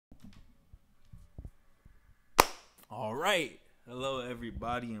All right. Hello,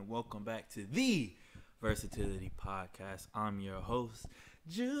 everybody, and welcome back to the Versatility Podcast. I'm your host,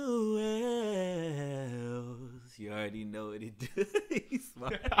 Juelz. You already know what it do. He's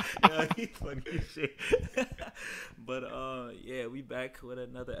funny. He's funny as shit. But, yeah, we back with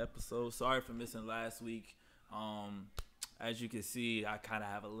another episode. Sorry for missing last week. As you can see, I kind of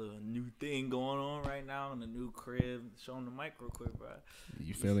have a little new thing going on right now in the new crib. Showing the mic real quick, bro.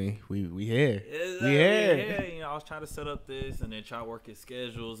 You feel me? We here. We here. You know, I was trying to set up this and then try to work at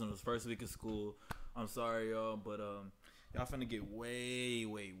schedules, and it was first week of school. I'm sorry, y'all, but y'all finna get way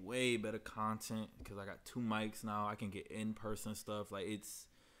better content because I got 2 mics now. I can get in-person stuff. Like it's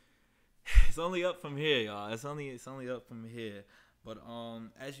only up from here, y'all. It's only up from here. But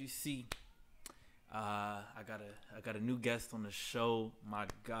as you see, I got a new guest on the show. My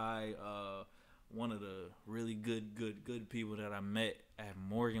guy, one of the really good people that I met at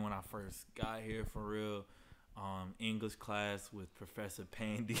Morgan when I first got here for real. English class with Professor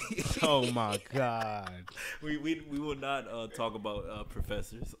Pandy. Oh my God. We will not talk about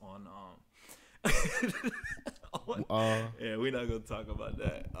professors on yeah, we're not gonna talk about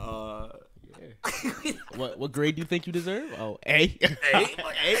that. Yeah. What grade do you think you deserve? Oh, A. A.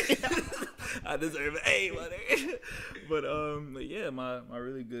 I deserve an A, buddy. But yeah, my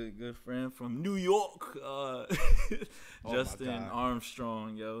really good friend from New York, Justin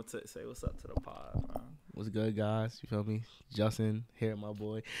Armstrong, yo, say what's up to the pod, man. What's good, guys? You feel me? Justin here, my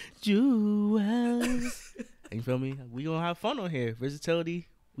boy Juelz. You feel me? We gonna have fun on here. Versatility,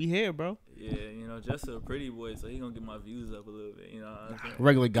 we here, bro. Yeah, you know, Justin a pretty boy, so he gonna get my views up a little bit. You know,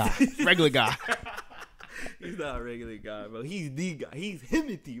 regular guy. He's not a regular guy, bro. He's the guy. He's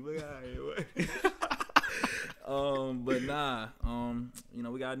Himothy. But nah, you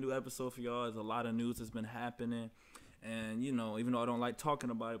know, we got a new episode for y'all. There's a lot of news that's been happening. And, you know, even though I don't like talking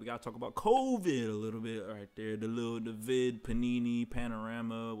about it, we got to talk about COVID a little bit right there. The vid, panini,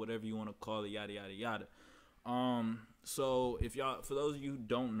 panorama, whatever you want to call it, yada, yada, yada. So if y'all, for those of you who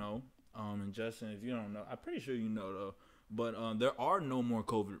don't know, and Justin, if you don't know, I'm pretty sure you know though, but there are no more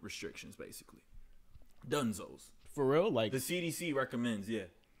COVID restrictions, basically. Dunzos. For real? Like the CDC recommends, yeah.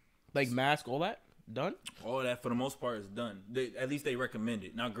 Like mask, all that? Done? All that, for the most part, is done. At least they recommend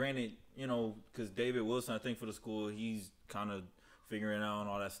it. Now, granted, you know, because David Wilson, I think, for the school, he's kind of figuring out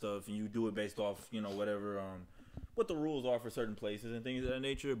all that stuff, and you do it based off, you know, whatever, what the rules are for certain places and things of that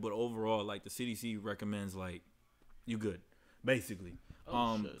nature. But overall, like, the CDC recommends, like, you good, basically.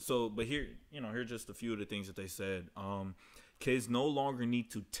 So, but here, you know, here's just a few of the things that they said. Kids no longer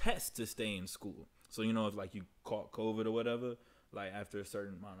need to test to stay in school. So, you know, if, like, you caught COVID or whatever, like, after a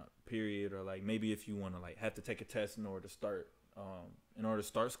certain amount of period, or, like, maybe if you want to, like, have to take a test in order to start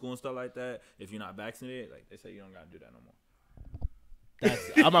school and stuff like that, if you're not vaccinated, like, they say you don't got to do that no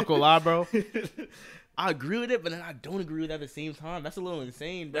more. I'm not going to lie, bro. I agree with it, but then I don't agree with it at the same time. That's a little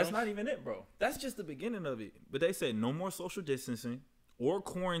insane, bro. That's not even it, bro. That's just the beginning of it. But they said no more social distancing or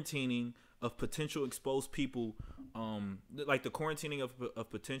quarantining of potential exposed people. Like, the quarantining of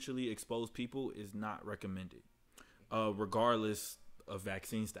potentially exposed people is not recommended. Regardless of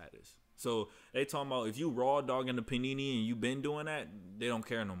vaccine status. So they talking about if you raw dogging the panini and you been doing that, they don't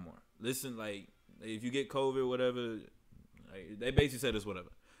care no more. Listen, like, if you get COVID, whatever, like, they basically said it's whatever.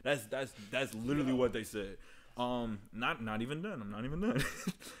 That's literally what they said. Not even done. I'm not even done.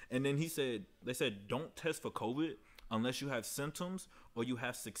 And then they said don't test for COVID unless you have symptoms or you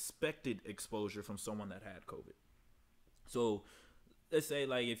have suspected exposure from someone that had COVID. So let's say,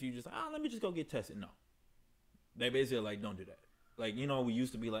 like, if you just let me just go get tested. No. They basically are like, don't do that. Like, you know, we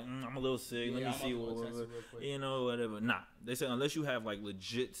used to be like, I'm a little sick. Let me see what, you know, whatever. Nah, they said unless you have, like,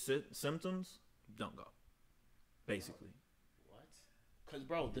 legit symptoms, don't go. Basically. What? Because,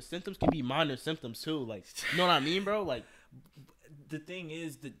 bro, the symptoms can be minor symptoms too. Like, you know what I mean, bro? Like, the thing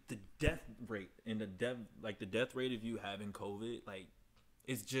is, the death rate and the death rate of you having COVID, like,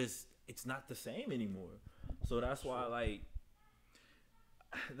 it's not the same anymore. So that's why, like,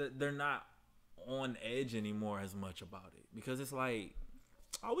 they're not on edge anymore as much about it, because it's like,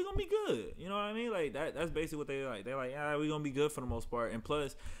 oh, we gonna be good, you know what I mean? Like, that's basically what they like. They're like, yeah, we gonna be good for the most part. And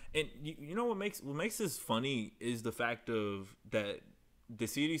plus, and you know what makes this funny is the fact of that the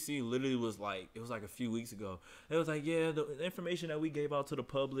CDC literally was like, it was like a few weeks ago, it was like, yeah, the information that we gave out to the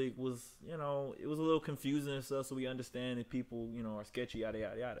public was, you know, it was a little confusing and stuff, so we understand if people, you know, are sketchy, yada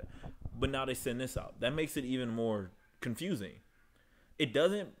yada yada. But now they send this out, that makes it even more confusing. It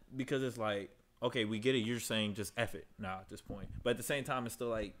doesn't, because it's like, okay, we get it. You're saying just F it now at this point. But at the same time, it's still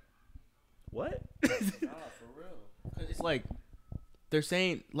like, what? Nah, for real. Because it's like, they're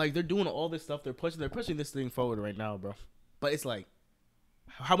saying, like, they're doing all this stuff. They're pushing this thing forward right now, bro. But it's like,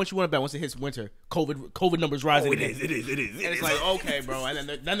 how much you want to bet once it hits winter? COVID numbers rising. It is. And it's like, okay, bro. And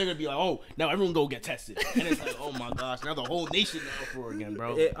then they're gonna be like, oh, now everyone go get tested. And it's like, oh my gosh, now the whole nation now for again,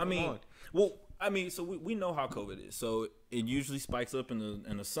 bro. So we know how COVID is. So it usually spikes up in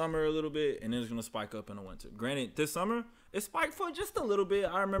the summer a little bit, and then it's gonna spike up in the winter. Granted, this summer it spiked for just a little bit.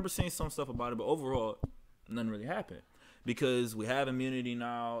 I remember seeing some stuff about it, but overall, nothing really happened. Because we have immunity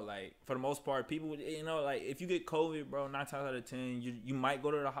now, like, for the most part, people, like, if you get COVID, bro, 9 times out of 10, you might go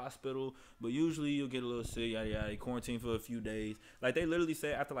to the hospital, but usually you'll get a little sick, yada, yada, quarantine for a few days. Like, they literally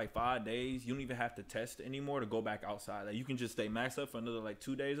say after, like, 5 days, you don't even have to test anymore to go back outside. Like, you can just stay masked up for another, like,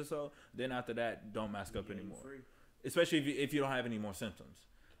 2 days or so. Then after that, don't mask up anymore. Especially if you don't have any more symptoms.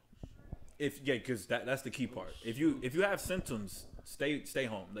 Because that's the key part. If you have symptoms, stay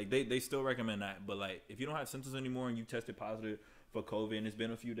home. Like they still recommend that. But like if you don't have symptoms anymore and you tested positive for COVID and it's been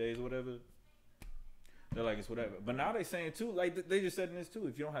a few days or whatever, they're like it's whatever. But now they saying too, like they just said in this too,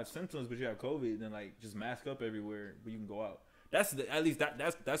 if you don't have symptoms but you have COVID, then like just mask up everywhere but you can go out. That's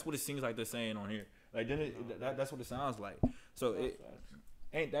what it seems like they're saying on here. Like then that's what it sounds like. So it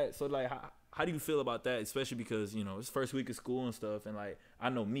ain't that. So like how do you feel about that? Especially because it's first week of school and stuff, and like I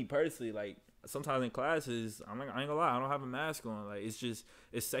know me personally, like sometimes in classes, I ain't gonna lie, I don't have a mask on. Like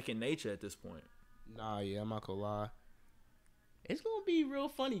it's second nature at this point. Nah, yeah, I'm not gonna lie. It's gonna be real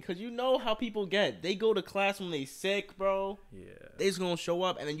funny because you know how people get. They go to class when they sick, bro. Yeah. They just gonna show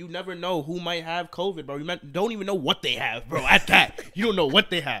up, and then you never know who might have COVID, bro. You don't even know what they have, bro. At that, you don't know what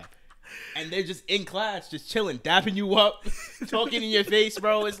they have. And they're just in class, just chilling, dapping you up, talking in your face,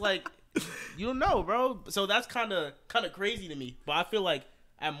 bro. It's like, you don't know, bro. So that's kind of crazy to me. But I feel like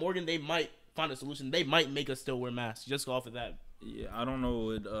at Morgan, they might find a solution. They might make us still wear masks just off of that. Yeah, I don't know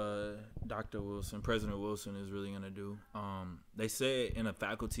what President Wilson is really going to do. They said in a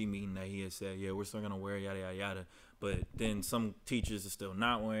faculty meeting that he had said, yeah, we're still going to wear yada, yada, yada. But then some teachers are still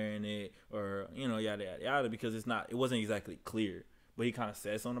not wearing it or, yada, yada, yada, because it wasn't exactly clear. But he kind of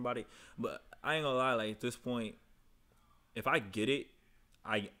said something about it. But I ain't going to lie, like, at this point, if I get it,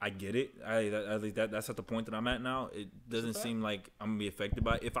 I get it. That's at the point that I'm at now. It doesn't seem like I'm going to be affected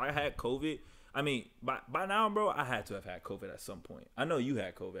by it. If I had COVID, I mean, by now, bro, I had to have had COVID at some point. I know you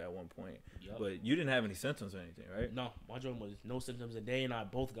had COVID at one point, but you didn't have any symptoms or anything, right? No, my joint was no symptoms. A day and I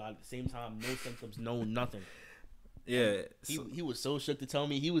both got it at the same time. No symptoms, no nothing. Yeah. He was so shook to tell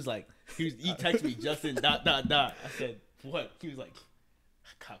me. He was like, he texted me, Justin, ... I said, what? He was like,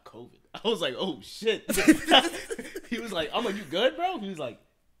 I got COVID. I was like, oh, shit. He was like, I'm like, you good, bro? He was like,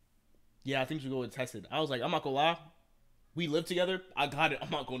 yeah, I think you should go get tested. I was like, I'm not going to lie. We live together. I got it. I'm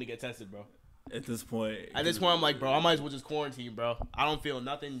not going to get tested, bro. At this point, I'm like, bro, I might as well just quarantine, bro. I don't feel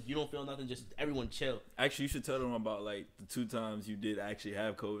nothing. You don't feel nothing. Just everyone chill. Actually, you should tell them about like the 2 times you did actually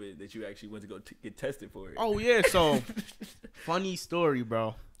have COVID that you actually went to go get tested for it. Oh yeah, so funny story,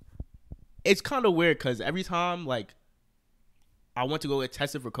 bro. It's kind of weird because every time like I went to go get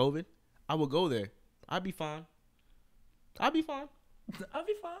tested for COVID, I would go there. I'd be fine. I know.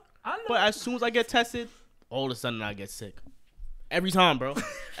 But as soon as I get tested, all of a sudden I get sick. Every time, bro.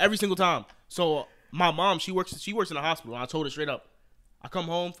 Every single time. So my mom, she works in the hospital. And I told her straight up, I come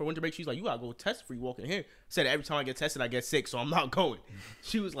home for winter break. She's like, you gotta go test before you walk in here. Said every time I get tested, I get sick, so I'm not going.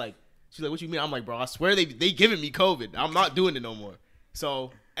 She's like, what you mean? I'm like, bro, I swear they giving me COVID. I'm not doing it no more.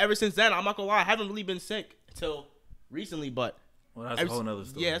 So ever since then, I'm not gonna lie, I haven't really been sick until recently. But well, that's a whole nother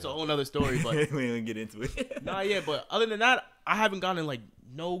story. Yeah, that's a whole nother story. But we ain't gonna get into it. Nah, yeah. But other than that, I haven't gotten like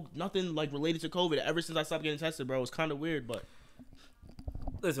nothing like related to COVID ever since I stopped getting tested, bro. It's kind of weird, but.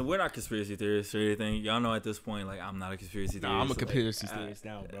 Listen, we're not conspiracy theorists or anything. Y'all know at this point, like, I'm not a conspiracy theorist. Nah, I'm a conspiracy theorist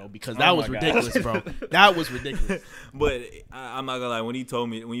now, bro, because that was ridiculous, bro. That was ridiculous. But I'm not gonna lie. When you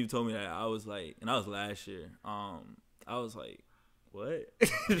told me that, I was like, and that was last year. I was like, what? Yeah,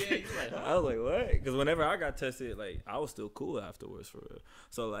 you like, huh? I was like, what? Because whenever I got tested, like, I was still cool afterwards, for real.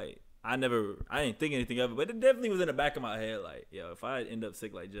 So like, I didn't think anything of it, but it definitely was in the back of my head, like, yo, if I end up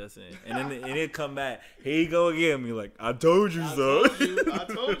sick like Justin, and then it'd come back, here you go again, me like, I told you so. I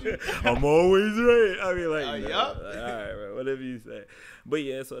told you. I'm always right. I mean, like, yup. Like, all right, bro, whatever you say. But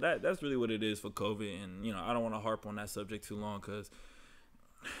yeah, so that's really what it is for COVID, and I don't want to harp on that subject too long because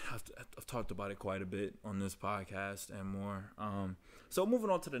I've talked about it quite a bit on this podcast and more. So moving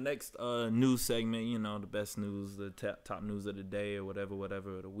on to the next news segment, the best news, the top news of the day or whatever,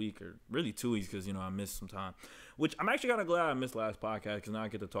 of the week, or really 2 weeks because, I missed some time, which I'm actually kind of glad I missed last podcast because now I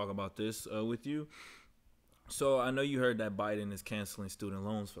get to talk about this with you. So I know you heard that Biden is canceling student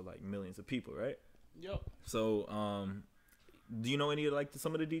loans for like millions of people, right? Yep. So do you know any of like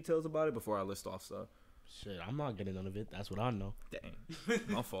some of the details about it before I list off stuff? Shit, I'm not getting none of it. That's what I know. Dang,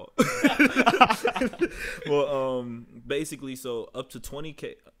 my fault. Well, basically, so up to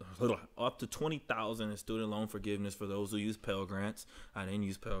 20K, up to 20,000 in student loan forgiveness for those who use Pell Grants. I didn't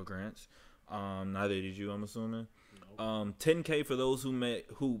use Pell Grants. Neither did you, I'm assuming. 10K for those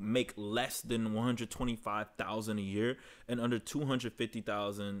who make less than 125,000 a year, and under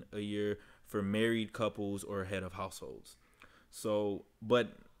 250,000 a year for married couples or head of households. So,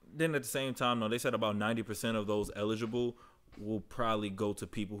 but then at the same time, no, they said about 90% of those eligible will probably go to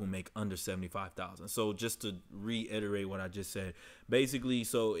people who make under 75,000. So just to reiterate what I just said, basically,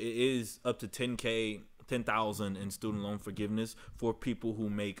 so it is up to 10,000 in student loan forgiveness for people who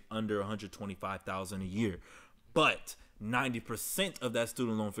make under 125,000 a year. But 90% of that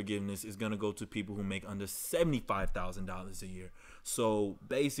student loan forgiveness is going to go to people who make under $75,000 a year. So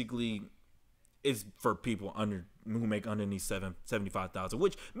basically, it's for people who make underneath 75,000,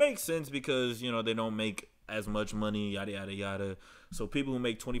 which makes sense because, you know, they don't make as much money, yada, yada, yada. So people who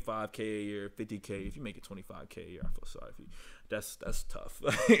make 25K a year, 50K, if you make it 25K a year, I feel sorry for you. That's tough.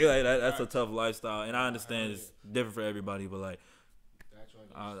 That's a tough lifestyle. And I understand it's different for everybody, but like,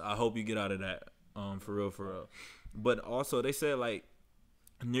 I hope you get out of that. For real. But also, they said like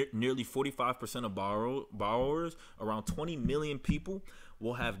nearly 45% of borrowers, around 20 million people,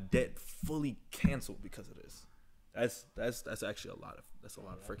 will have debt fully canceled because of this. That's actually a lot of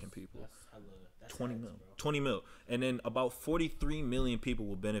freaking people. That's 20 mil, and then about 43 million people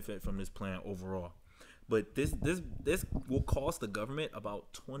will benefit from this plan overall. But this will cost the government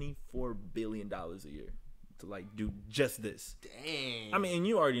about $24 billion a year to like do just this. Dang. I mean, and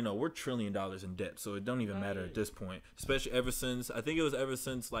you already know we're $1 trillion in debt, so it don't even matter at this point. Especially ever since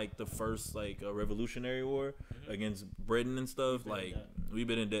like the first like Revolutionary War against Britain and stuff. Like we've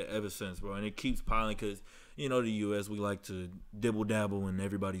been in debt ever since, bro, and it keeps piling because you know the U.S. we like to dibble dabble in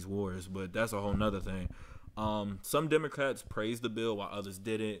everybody's wars, but that's a whole nother thing. Some Democrats praised the bill while others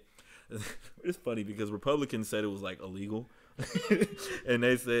didn't. It's funny because Republicans said it was like illegal. And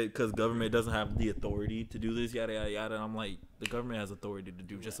they said because government doesn't have the authority to do this, yada yada yada. And I'm like, the government has authority to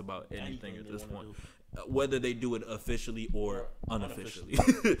do just about anything at this point, whether they do it officially or unofficially.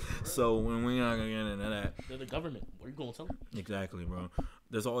 So when we're not gonna get into that, they're the government. What are you gonna tell them? Exactly, bro.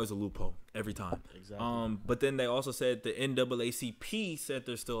 There's always a loophole every time. Exactly. But then they also said the NAACP said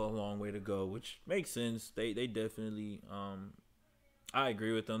there's still a long way to go, which makes sense. They definitely I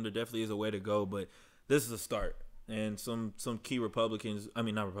agree with them. There definitely is a way to go, but this is a start. And some key Republicans, I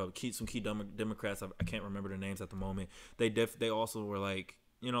mean not Republicans, some key Democrats, I can't remember their names at the moment. They also were like,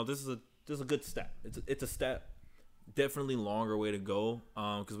 you know, this is a good step. It's a step. Definitely longer way to go,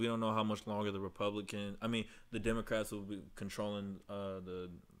 because we don't know how much longer the Democrats will be controlling I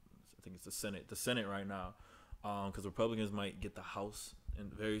think it's the Senate right now, because Republicans might get the House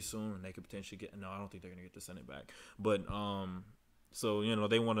very soon, and they could potentially I don't think they're gonna get the Senate back, but so you know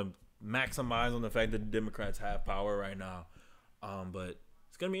they want to maximize on the fact that the Democrats have power right now, but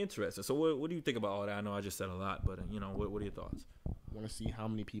it's gonna be interesting. So what do you think about all that? I know I just said a lot, but you know what are your thoughts? I want to see how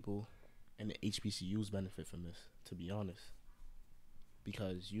many people in the HBCUs benefit from this, to be honest,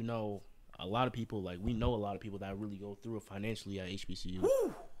 because you know a lot of people, like we know a lot of people that really go through it financially at HBCU.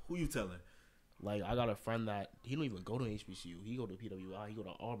 Who you telling? Like I got a friend that he don't even go to HBCU. He go to PWI. He go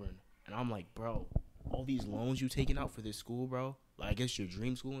to Auburn, and I'm like, bro, all these loans you taking out for this school, bro. Like I guess your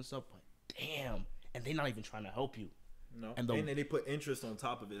dream school and stuff, but damn, and they not even trying to help you. No, and then they put interest on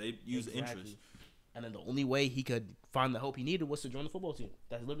top of it. They use interest. And then the only way he could find the help he needed was to join the football team.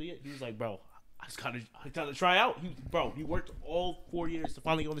 That's literally it. He was like, bro, I gotta try out. He worked all 4 years to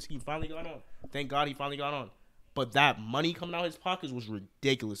finally go on the team. Finally got on. Thank God he finally got on. But that money coming out of his pockets was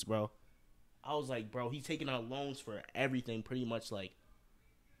ridiculous, bro. I was like, bro, he's taking out loans for everything pretty much. Like,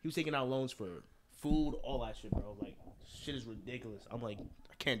 he was taking out loans for food, all that shit, bro. Like, shit is ridiculous. I'm like,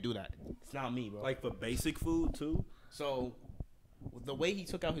 I can't do that. It's not me, bro. Like for basic food, too? So the way he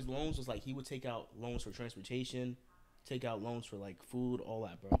took out his loans was like he would take out loans for transportation, take out loans for like food, all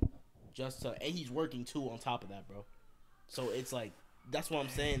that, bro. And he's working too on top of that, bro. So it's like that's what I'm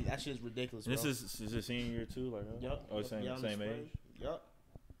saying. That shit is ridiculous, bro. This is his senior year too, like Yep. Oh, same age. Yep.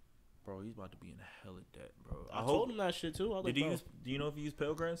 Bro, he's about to be in hell of debt, bro. I told him that shit too. Do you know if he used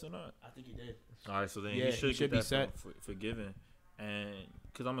Pell Grants or not? I think he did. All right, so then yeah, he should be set forgiven. And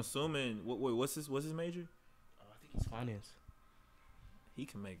because I'm assuming, what's his major? I think he's finance. He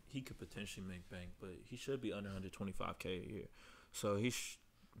could potentially make bank, but he should be under 125K a year. So he's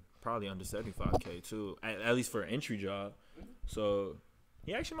probably under 75K too, at least for an entry job. So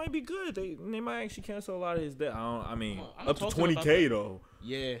he actually might be good. They might actually cancel a lot of his debt. I'm up to 20K though.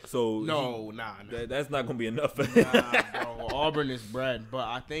 Yeah. So nah. That's not gonna be enough. Nah, bro. Auburn is bread, but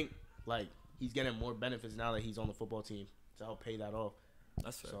I think like he's getting more benefits now that he's on the football team to help pay that off.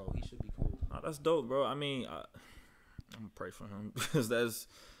 That's fair. So he should be cool. Oh, that's dope, bro. I mean, I'm gonna pray for him because that's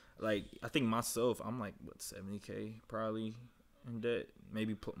like I think myself, I'm like what 70K probably in debt,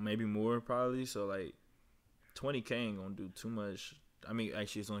 maybe more probably. So like 20K ain't gonna do too much. I mean,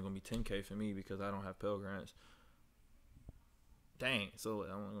 actually, it's only gonna be 10K for me because I don't have Pell Grants. Dang. So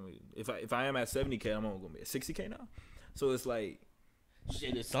I'm gonna be, if I am at 70K, I'm only gonna be at 60K now. So it's like.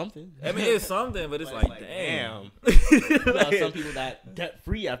 Shit, it's something. I mean, it's something, but it's like damn. Like, some people that debt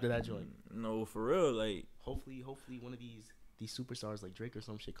free after that joint. No, for real. Like, hopefully, one of these superstars like Drake or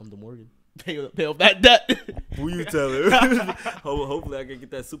some shit come to Morgan, pay off that debt. Who you telling? Hopefully, I can get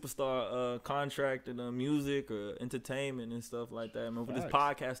that superstar contract and music or entertainment and stuff like that. Man, for this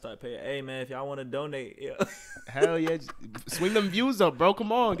podcast, start paying. Hey, man, if y'all want to donate, yeah. Hell yeah, swing them views up, bro.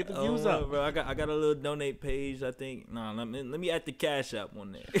 Come on, get the views up, bro. I got a little donate page. I think. Nah, let me add the Cash App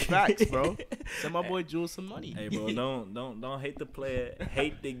on there. Facts, bro. Send my boy Juelz some money. Hey, bro, don't hate the player,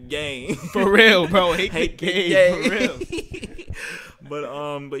 hate the game. For real, bro. Hate the game. For real.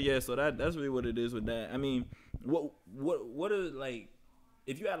 But yeah, so that's really what it is with that. I mean, what are like,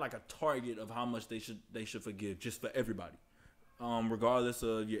 if you had like a target of how much they should forgive just for everybody, regardless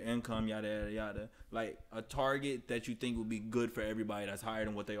of your income, yada yada yada, like a target that you think would be good for everybody that's higher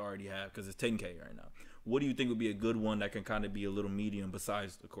than what they already have, because it's 10K right now. What do you think would be a good one that can kind of be a little medium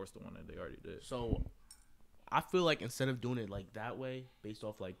besides, of course, the one that they already did? So, I feel like instead of doing it like that way, based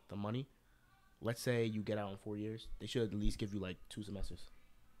off like the money. Let's say you get out in 4 years. They should at least give you like 2 semesters.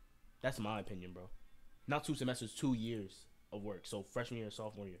 That's my opinion, bro. Not 2 semesters, 2 years of work. So freshman year and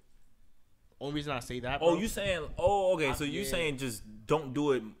sophomore year. Only reason I say that, bro. Oh, you saying? Oh, okay. So you saying just don't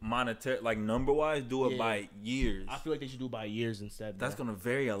do it monetary, like number wise. Do it by years. I feel like they should do it by years instead. That's gonna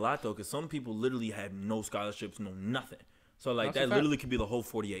vary a lot though, because some people literally have no scholarships, no nothing. So like That's that literally could be the whole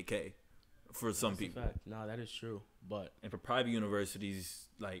 48K for some people. No, that is true. But and for private universities,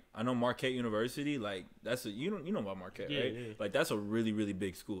 like I know Marquette University, like that's you know about Marquette, right? Yeah. Like that's a really really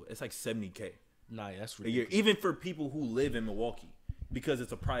big school. It's like 70K. Nah, that's ridiculous. A year, even for people who live in Milwaukee, because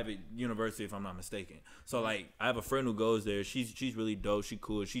it's a private university, if I'm not mistaken. So like I have a friend who goes there. She's really dope. She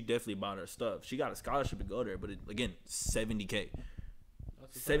cool. She definitely bought her stuff. She got a scholarship to go there, but again, 70K.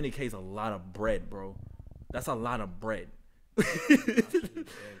 70K is a lot of bread, bro. That's a lot of bread.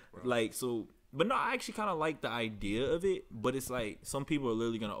 Like so. But no, I actually kind of like the idea of it, but it's like some people are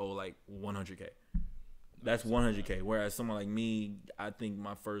literally going to owe like 100K. That's 100K. Whereas someone like me, I think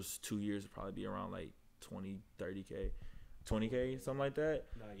my first 2 years would probably be around like 20, 30K, 20K, something like that.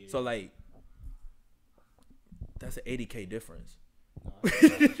 So like, that's an 80K difference. That's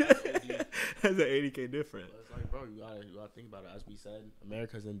an 80K difference. It's like, bro, you gotta think about it. As we said,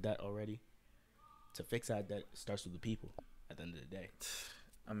 America's in debt already. To fix that debt starts with the people at the end of the day.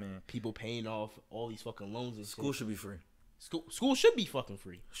 I mean, people paying off all these fucking loans and school shit. Should be free. School should be fucking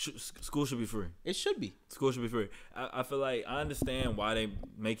free. School should be free. It should be. School should be free. I feel like I understand why they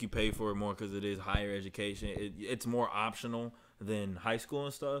make you pay for it more, because it is higher education. It's more optional than high school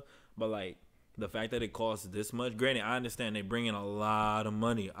and stuff. But like the fact that it costs this much, granted, I understand they bring in a lot of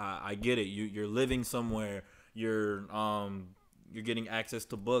money. I get it. You're living somewhere. You're getting access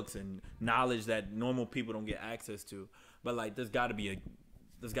to books and knowledge that normal people don't get access to. But like there's got to be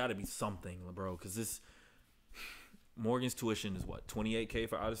something, bro, because this Morgan's tuition is what, 28K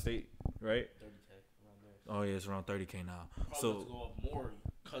for out of state, right? 30K around there. Oh yeah, it's around 30K now. Probably so to go up more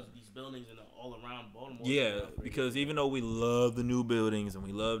because of these buildings and all around Baltimore. Yeah, because even though we love the new buildings and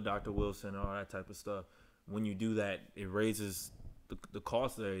we love Dr. Wilson and all that type of stuff, when you do that, it raises the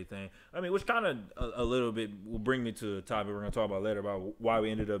cost of everything. I mean, which kind of a little bit will bring me to a topic we're going to talk about later about why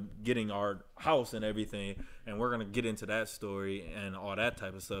we ended up getting our house and everything. And we're going to get into that story and all that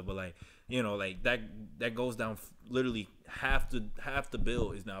type of stuff. But like, you know, like that goes down literally half the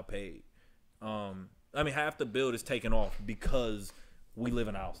bill is now paid. I mean, half the bill is taken off because we live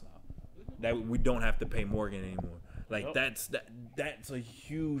in a house now that we don't have to pay Morgan anymore. Like that's a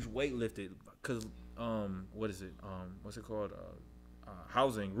huge weight lifted because what is it? What's it called?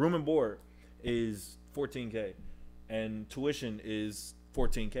 Housing, room and board is 14K and tuition is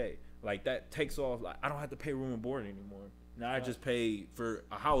 14K. Like that takes off. Like I don't have to pay room and board anymore. Now I just pay for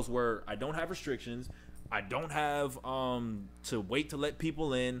a house where I don't have restrictions. I don't have to wait to let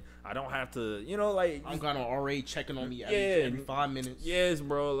people in. I don't have to, you know, like I'm got an RA checking on me every 5 minutes. Yes,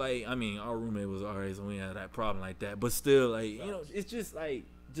 bro. Like I mean, our roommate was RA, so we had that problem like that. But still, like you know, it's just like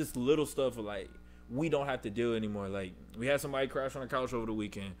just little stuff like we don't have to do anymore. Like we had somebody crash on the couch over the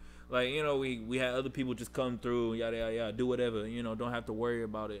weekend. Like, you know, we had other people just come through, yada, yada, yada, do whatever, you know, don't have to worry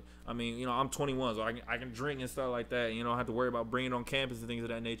about it. I mean, you know, I'm 21, so I can drink and stuff like that. You know, don't have to worry about bringing it on campus and things of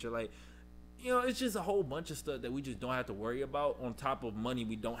that nature. Like, you know, it's just a whole bunch of stuff that we just don't have to worry about on top of money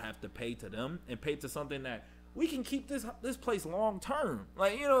we don't have to pay to them and pay to something that we can keep this place long term.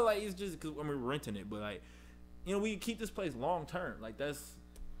 Like, you know, like it's just because we're renting it, but like, you know, we can keep this place long term. Like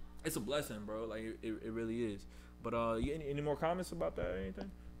it's a blessing, bro. Like it really is. But any more comments about that or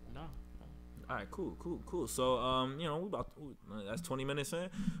anything? No. All right, cool. So you know, that's 20 minutes in.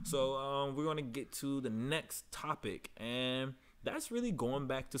 So we're gonna get to the next topic, and that's really going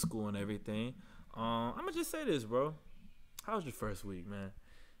back to school and everything. I'm gonna just say this, bro. How was your first week, man?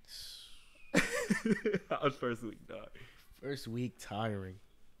 How was first week, dog? First week, tiring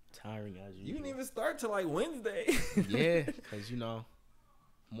as usual. You didn't even start till like Wednesday. Yeah, because you know,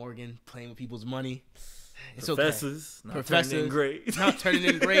 Morgan playing with people's money. It's Professors, okay. Not turning in grades. Not turning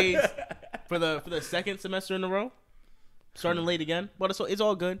in grades for the second semester in a row. Starting late again, but it's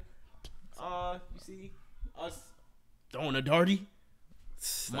all good. You see us throwing a darty,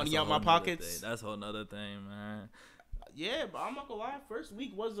 money out my pockets. That's a whole nother thing, man. Yeah, but I'm not gonna lie. First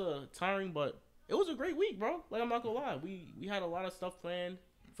week was tiring, but it was a great week, bro. Like, I'm not gonna lie. We had a lot of stuff planned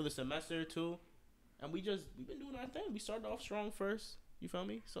for the semester too, and we've been doing our thing. We started off strong first. You feel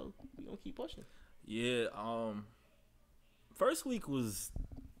me? So we gonna keep pushing. Yeah. First week was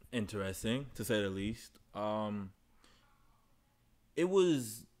interesting to say the least. It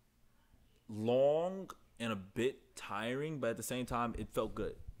was long and a bit tiring, but at the same time, it felt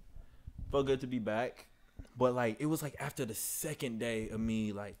good. Felt good to be back. But, like, it was, like, after the second day of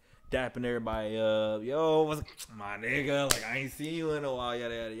me, like, dapping everybody up. Yo, what's my nigga? Like, I ain't seen you in a while,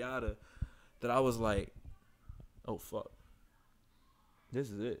 yada, yada, yada. That I was like, oh, fuck.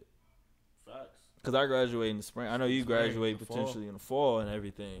 This is it. Facts. Because I graduate in the spring. I know you graduate potentially in the fall and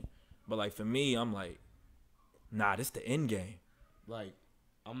everything. But, like, for me, I'm like, nah, this the end game. Like,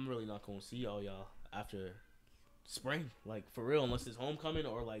 I'm really not going to see all y'all after spring. Like, for real, unless it's homecoming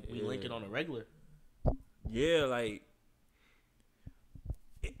or, like, we link it on a regular. Yeah, like,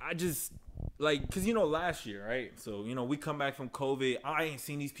 I just, like, because, you know, last year, right? So, you know, we come back from COVID. I ain't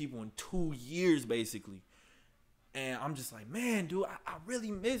seen these people in 2 years, basically. And I'm just like, man, dude, I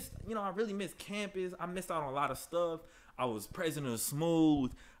really missed campus. I missed out on a lot of stuff. I was president of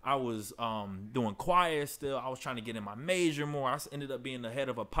Smooth. I was doing choir still. I was trying to get in my major more. I ended up being the head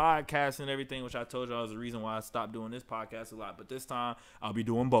of a podcast and everything, which I told y'all was the reason why I stopped doing this podcast a lot. But this time, I'll be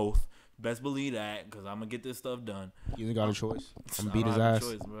doing both. Best believe that, because I'm going to get this stuff done. You ain't got a choice. I'm going to beat his ass.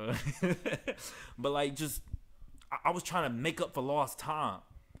 Choice, bro. But, like, just, I was trying to make up for lost time.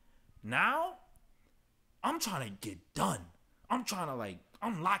 Now, I'm trying to get done. I'm trying to, like,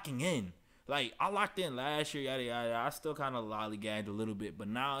 I'm locking in. Like, I locked in last year, yada, yada. I still kind of lollygagged a little bit. But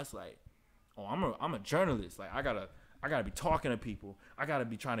now it's like, oh, I'm a journalist. Like, I gotta be talking to people. I gotta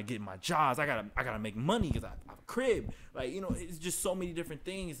be trying to get my jobs. I gotta make money because I have a crib. Like, you know, it's just so many different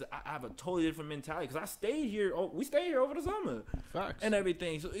things. I have a totally different mentality because I stayed here. Oh, we stayed here over the summer. Facts. And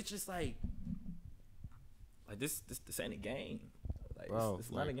everything. So it's just like this ain't a game. Like, bro,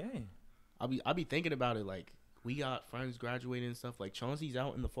 it's not a game. I'll be thinking about it. Like, we got friends graduating and stuff. Like, Chauncey's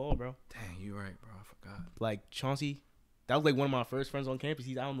out in the fall, bro. Dang, you right, bro. I forgot. Like, Chauncey, that was like one of my first friends on campus.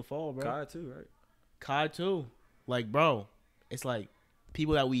 He's out in the fall, bro. Kai too, right? Kai too. Like, bro, it's like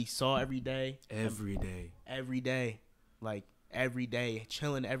people that we saw every day. Every day. Like, every day.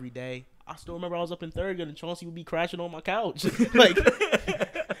 Chilling every day. I still remember I was up in third grade and Chauncey would be crashing on my couch.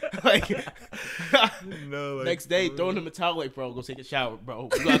 Next day, throwing him a towel, like, bro, go take a shower, bro.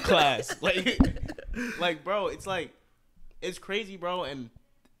 We got class. Like, bro, it's like, it's crazy, bro. And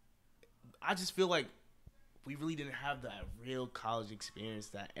I just feel like we really didn't have that real college experience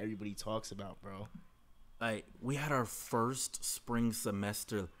that everybody talks about, bro. Like, we had our first spring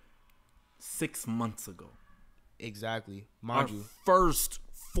semester 6 months ago. Exactly. Our first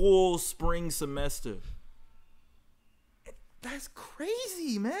full spring semester. That's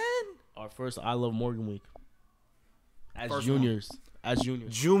crazy, man. Our first I Love Morgan week. As First juniors. one. As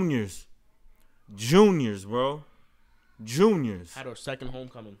juniors. Juniors, bro. Juniors. Had our second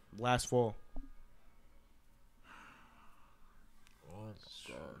homecoming last fall. Oh,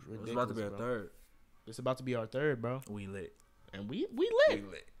 gosh. It's about to be our third. It's about to be our third, bro. We lit. And we lit. We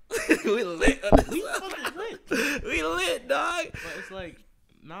lit. We fucking lit. We lit, dog. But it's like,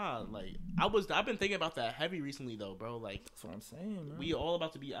 nah, like, I've been thinking about that heavy recently, though, bro. Like, that's what I'm saying, man. We all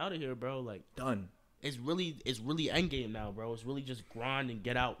about to be out of here, bro. Like, done. It's really endgame now, bro. It's really just grind and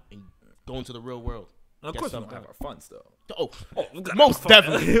get out and go into the real world. Of course, we're gonna have our fun still. Most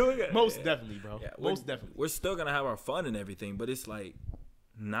definitely. Most definitely, bro. Yeah, most definitely. We're still gonna have our fun and everything, but it's like,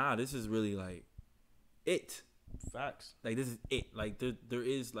 nah, this is really like it. Facts. Like, this is it. Like, there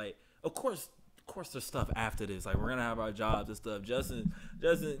is, like, of course, of course, there's stuff after this. Like, we're gonna have our jobs and stuff. Justin,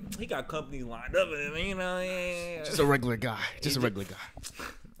 he got companies lined up, and you know, yeah. Just a regular guy. Just a regular guy.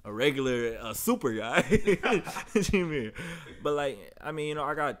 A regular, super guy. What you mean? But like, I mean, you know,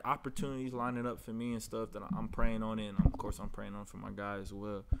 I got opportunities lining up for me and stuff that I'm praying on, and of course, I'm praying on for my guys as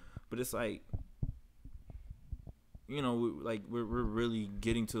well. But it's like, you know, we're really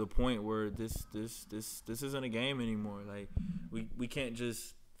getting to the point where this isn't a game anymore. Like, we can't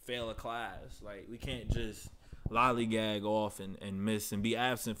just fail a class. Like, we can't just lollygag off and miss and be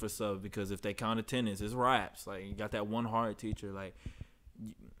absent for stuff because if they count attendance, it's raps. Like, you got that one hard teacher. Like,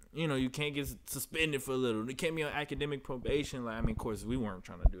 you know, you can't get suspended for a little. You can't be on academic probation. Like, I mean, of course, we weren't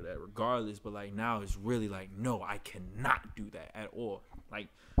trying to do that regardless. But like, now it's really like, no, I cannot do that at all. Like,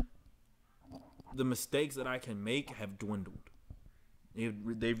 the mistakes that I can make have dwindled.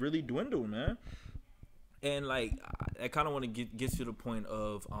 They've really dwindled, man. And like, I kind of want to get to the point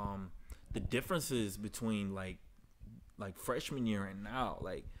of the differences between like freshman year and now.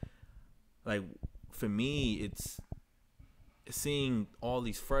 Like for me, it's seeing all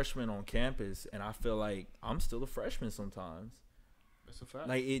these freshmen on campus, and I feel like I'm still a freshman sometimes. That's a fact.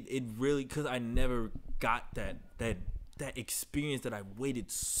 Like it really, because I never got that experience that I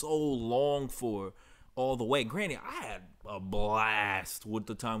waited so long for all the way. Granted, I had a blast with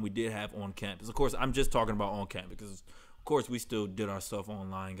the time we did have on campus. Of course, I'm just talking about on campus because, of course, we still did our stuff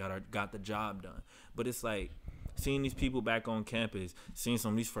online, got the job done. But it's like seeing these people back on campus, seeing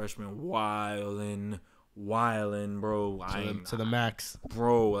some of these freshmen wilding, bro. To the max.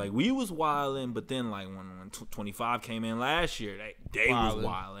 Bro, like, we was wilding, but then, like, when 25 came in last year, they was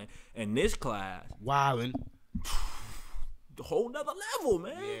wilding. And this class, wilding. The whole nother level,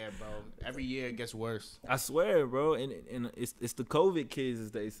 man. Yeah, bro. Every year it gets worse. I swear, bro. And it's the COVID kids,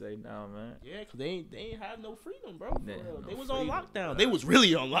 as they say now, man. Yeah, because they ain't have no freedom, bro. They was freedom. on lockdown. They was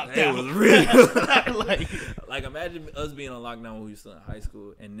really on lockdown. They was really like imagine us being on lockdown when we were still in high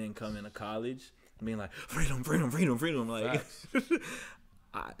school and then coming to college and being like, freedom. Like,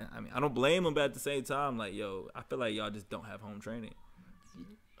 I mean, I don't blame them, but at the same time, like, yo, I feel like y'all just don't have home training.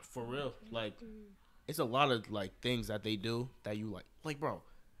 For real. Like, it's a lot of, like, things that they do that you, like, bro,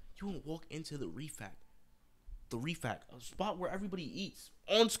 you won't walk into the refac, a spot where everybody eats,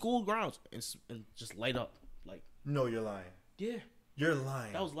 on school grounds, and just light up. Like, no, you're lying. Yeah. You're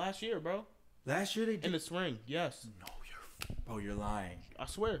lying. That was last year, bro. Last year they did? In the spring, yes. No, you're lying. I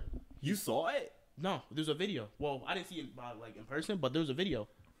swear. You saw it? No, there's a video. Well, I didn't see it, like, in person, but there was a video.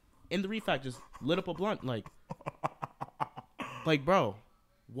 In the refac, just lit up a blunt, like, bro,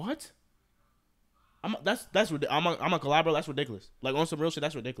 what? I'm a collaborator. That's ridiculous. Like, on some real shit,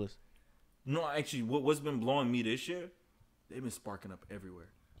 that's ridiculous. No, actually, what's been blowing me this year? They've been sparking up everywhere,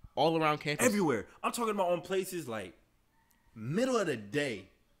 all around campus. Everywhere. I'm talking about on places like middle of the day,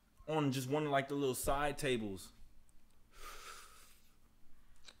 on just one of like the little side tables.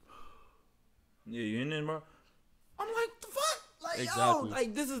 Yeah, you in there, bro? I'm like, the fuck? Like, exactly. Yo,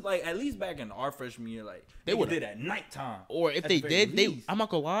 like, this is like, at least back in our freshman year, like, they did at nighttime. Or if they did, I'm not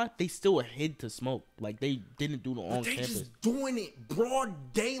gonna lie, they still hid to smoke. Like, they didn't do it on campus. They just doing it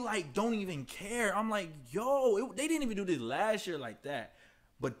broad daylight, don't even care. I'm like, yo, they didn't even do this last year like that.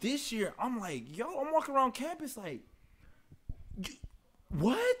 But this year, I'm like, yo, I'm walking around campus like,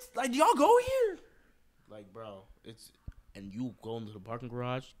 what? Like, y'all go here? Like, bro, and you go into the parking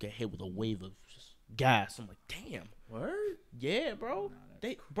garage, get hit with a wave of just gas. I'm like, damn. Word? Yeah, bro.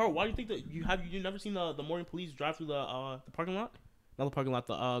 Bro, why do you think that you never seen the morning police drive through the parking lot? Not the parking lot,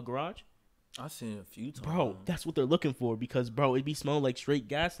 the garage? I've seen it a few times. Bro, that's what they're looking for because, bro, it be smelling like straight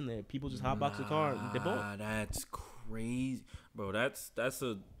gas in there. People just hotbox the car and they both. That's crazy. Bro, that's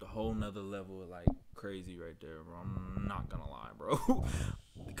a whole nother level of, like, crazy right there, bro. I'm not gonna lie, bro.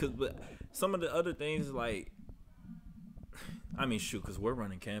 But some of the other things, like, I mean, shoot, because we're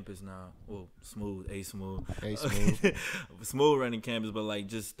running campus now. Well, Smooth. Smooth running campus, but, like,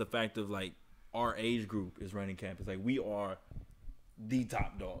 just the fact of, like, our age group is running campus. Like, we are the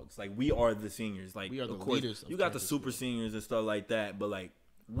top dogs. Like, we are the seniors. Like, we are the of course, leaders. You got the super seniors and stuff like that, but, like,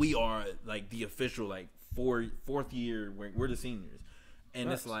 we are, like, the official, like, fourth year. We're the seniors. And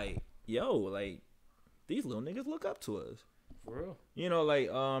it's like, yo, like, these little niggas look up to us. For real. You know,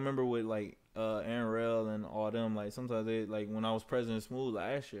 like, I remember with, like, Aaron Rell and all them, like, sometimes they, like, when I was President Smooth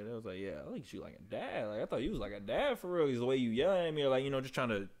last year, they was like, yeah, I look at you like a dad. Like, I thought you was like a dad for real. Because the way you yelling at me, or, like, you know, just trying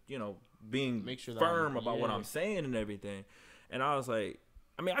to, you know, being firm about what I'm saying and everything. And I was like,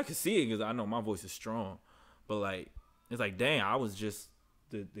 I mean, I could see it because I know my voice is strong. But, like, it's like, dang, I was just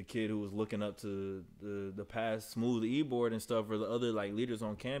the kid who was looking up to the past smooth e-board and stuff, or the other like leaders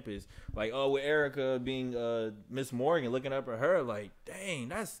on campus, like with Erica being Miss Morgan, looking up at her like, dang,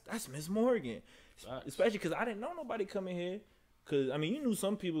 that's Miss Morgan, especially because I didn't know nobody coming here. Cause I mean, you knew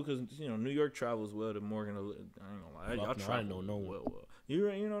some people, cause New York travels well to Morgan. I ain't gonna lie, y'all travel. I didn't know no one. Well.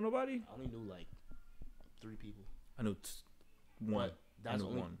 You know nobody? I only knew like 3 people. I knew one.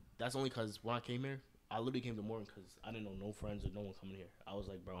 That's only because when I came here, I literally came to Morgan because I didn't know no friends or no one coming here. I was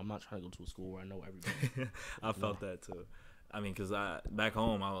like, bro, I'm not trying to go to a school where I know everybody. I felt that too. I mean, because back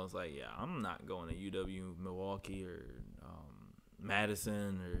home, I was like, yeah, I'm not going to UW Milwaukee or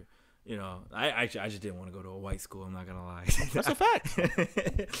Madison or, I just didn't want to go to a white school. I'm not going to lie. That's a fact.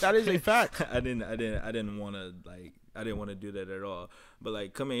 That is a fact. I didn't want to do that at all. But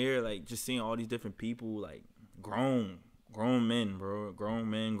like coming here, like just seeing all these different people, like grown men, bro, grown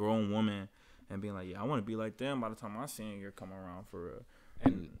men, grown women. And being like, yeah, I want to be like them by the time my senior year come around for real.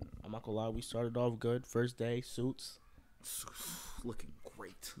 And I'm not gonna lie, we started off good. First day, suits. Looking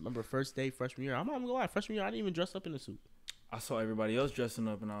great. Remember first day, freshman year? I'm not gonna lie, freshman year, I didn't even dress up in a suit. I saw everybody else dressing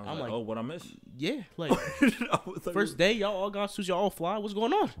up, and I was like, oh, what I missed? Yeah, like, first day, y'all all got suits, y'all all fly. What's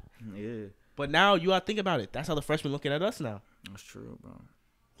going on? Yeah. But now, you gotta think about it. That's how the freshmen looking at us now. That's true, bro.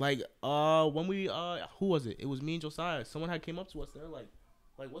 Like, when we, who was it? It was me and Josiah. Someone had came up to us. They're like,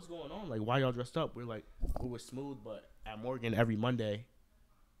 what's going on? Like, why y'all dressed up? We're like, we were smooth, but at Morgan, every Monday,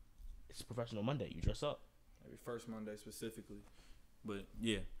 it's Professional Monday. You dress up. Every first Monday specifically. But,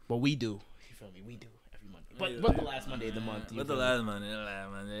 yeah. But we do. You feel me? We do every Monday. But the last Monday of the month. But the last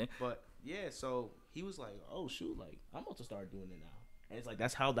Monday. But, yeah, so he was like, oh, shoot, like, I'm about to start doing it now. And it's like,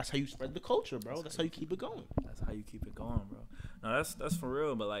 that's how you spread the culture, bro. That's how you keep it going. That's how you keep it going, bro. No, that's for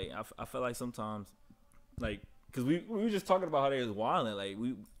real. But, like, I feel like sometimes, like, because we were just talking about how they was wilding. Like,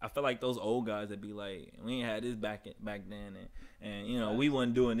 I feel like those old guys that be like, we ain't had this back then. And we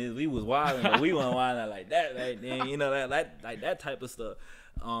wasn't doing this. We was wilding, but we wasn't wilding like that. Right? And, that type of stuff.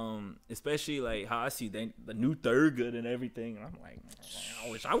 Especially, like, how I see the new Thurgood and everything. And I'm like, I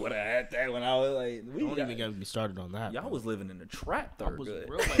wish I would have had that when I was like. Don't even get me started on that. Y'all was living in the trap Thurgood. I was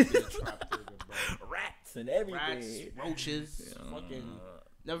real life in the trap Thurgood, bro. Rats and everything. Rats, roaches, fucking.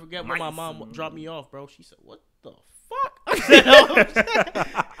 Never forget when my mom dropped me off, bro. She said, what the fuck?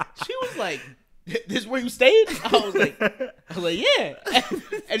 She was like, this is where you stayed? I was like, yeah.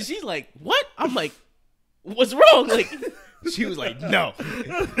 And she's like, what? I'm like, what's wrong? Like, she was like, no.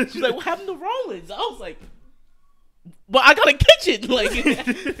 She's like, what happened to Rollins? I was like, but I got a kitchen. Like,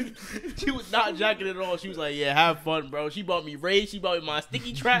 she was not jacking at all. She was like, yeah, have fun, bro. She bought me Rays. She bought me my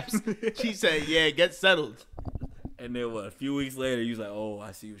sticky traps. She said, yeah, get settled. And then a few weeks later, you was like, oh,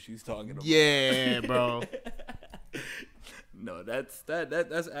 I see what she's talking about. Yeah, bro. No, that's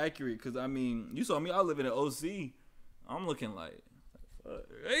accurate. Cause I mean, you saw me. I live in an OC. I'm looking like,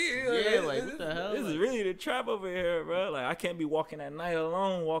 yeah, like what the hell? This is really the trap over here, bro. Like I can't be walking at night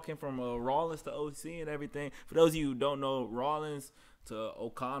alone, walking from Rawlins to OC and everything. For those of you who don't know, Rawlins to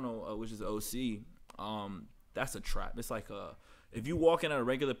O'Connell, which is OC, that's a trap. It's like if you walking at a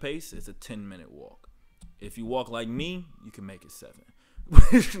regular pace, it's a 10-minute walk. If you walk like me, you can make it 7,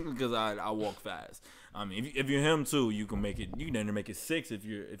 because I walk fast. I mean, if you're him too, you can make it. You can then make it 6 if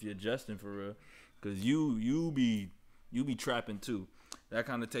you're Justin for real, because you be trapping too. That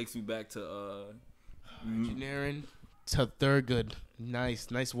kind of takes me back to engineering to Thurgood.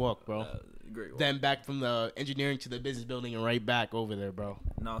 Nice walk, bro. Great walk. Then back from the engineering to the business building and right back over there, bro.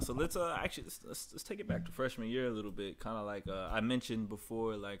 No, so let's let's take it back to freshman year a little bit. Kind of like I mentioned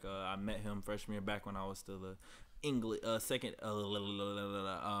before, like I met him freshman year back when I was still a English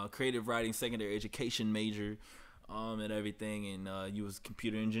creative writing secondary education major, and everything, and you was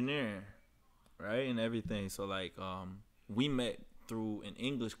computer engineering, right, and everything. So like we met through an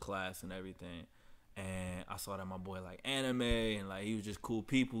English class and everything. And I saw that my boy like anime and like he was just cool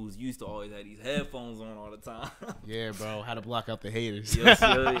people who used to always have these headphones on all the time. Yeah, bro. How to block out the haters.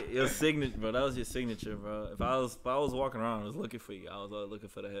 Your signature, bro. That was your signature, bro. If I was walking around, I was looking for you. I was always looking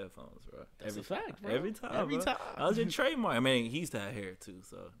for the headphones, bro. That's a fact, bro. Every time. That was your trademark. I mean, he used to have hair too,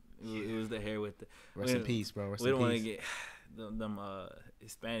 so it was the hair with the. Rest in peace, bro. We don't want to get them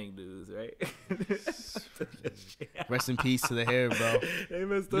Hispanic dudes, right? Rest in peace to the hair, bro.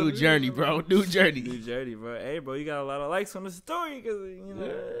 New journey, bro. New journey, bro. Hey, bro, you got a lot of likes on the story because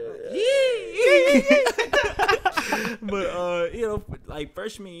But like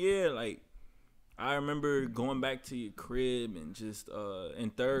freshman year, like I remember going back to your crib and just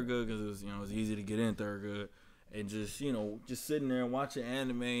in Thurgood because it was easy to get in Thurgood. And just sitting there and watching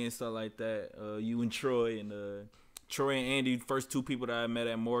anime and stuff like that. You and Troy and Andy, first 2 people that I met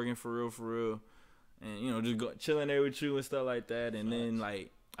at Morgan, for real. and just chilling there with you and stuff like that. And then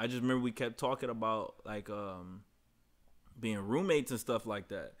like I just remember we kept talking about like being roommates and stuff like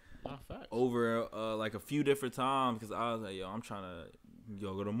that over like a few different times, because I was like, yo, I'm trying to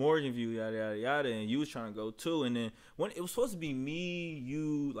go to Morgan View, yada yada yada, and you was trying to go too. And then when it was supposed to be me,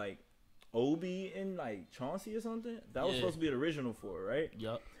 you, like Obi and like Chauncey or something, that was supposed to be the original for it, right?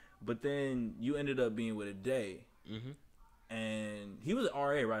 Yup. But then you ended up being with a day, and he was an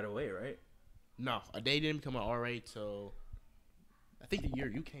RA right away, right? No, a day didn't become an RA till I think the year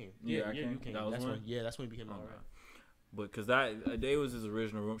you came. Yeah, you came. That was that's when? Yeah, that's when he became an RA. But because a day was his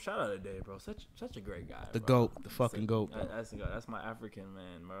original room. Shout out to Day, bro. Such a great guy. The bro. GOAT, the fucking GOAT. Bro. That's my African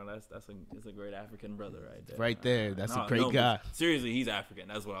man, bro. That's a great African brother right there. Right there. That's a great guy. Seriously, he's African.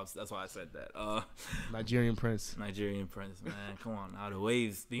 That's why I said that. Nigerian Prince. Nigerian Prince, man. Come on, now the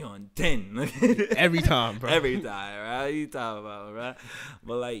waves be on 10 every time, bro. Every time, right? You talking about, right?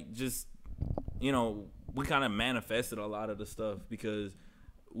 But like, just we kind of manifested a lot of the stuff because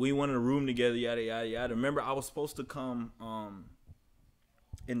we went in a room together, yada yada yada. Remember, I was supposed to come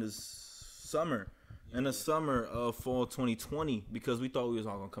in the summer of fall 2020 because we thought we was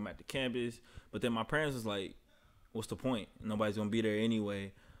all gonna come back to campus. But then my parents was like, "What's the point? Nobody's gonna be there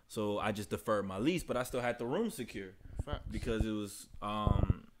anyway." So I just deferred my lease, but I still had the room secure because it was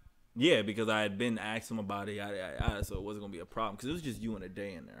because I had been asked them about it, yada yada yada. So it wasn't gonna be a problem because it was just you and a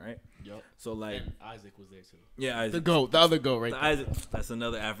day in there, right? Yep. So like, and Isaac was there too. Yeah, Isaac. The GOAT, the other GOAT, right there. Isaac, that's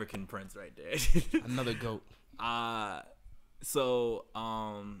another African prince right there. Another GOAT. So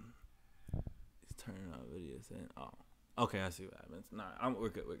it's turning on videos and okay, I see what happens. Nah, we're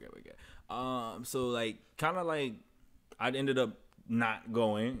good. So like, kind of like, I ended up not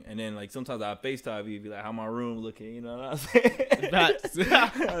going, and then like sometimes I FaceTime you, be like, "How my room looking?" You know what I'm saying?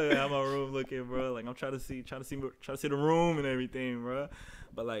 How my room looking, bro? Like I'm trying to see the room and everything, bro.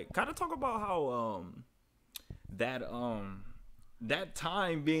 But like, kind of talk about how that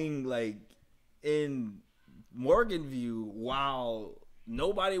time being like in Morgan View while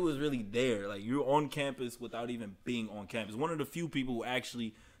nobody was really there. Like you're on campus without even being on campus. One of the few people who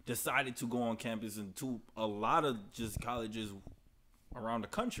actually decided to go on campus, and to a lot of just colleges around the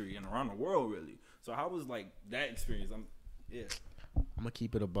country and around the world, really. So how was like that experience? I'm gonna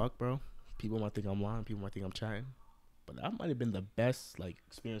keep it a buck, bro. People might think I'm lying. People might think I'm chatting, but that might have been the best like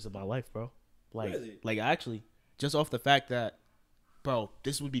experience of my life, bro. Like, really? Like actually, just off the fact that, bro,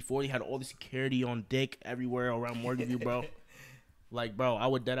 this was before you had all the security on dick everywhere around Morgan View, bro. Like, bro, I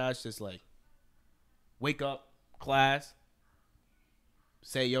would deadass just like wake up, class,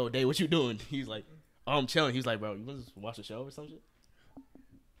 say, "Yo, Day, what you doing?" He's like, "Oh, I'm chilling." He's like, "Bro, you want to watch a show or some shit?"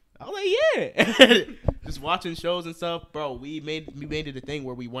 I was like, "Yeah." Just watching shows and stuff, bro. We made it a thing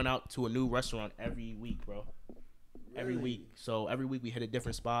where we went out to a new restaurant every week, bro. Really? Every week. So every week we hit a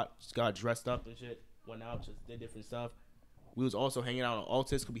different spot. Just got dressed up and shit. Went out, just did different stuff. We was also hanging out on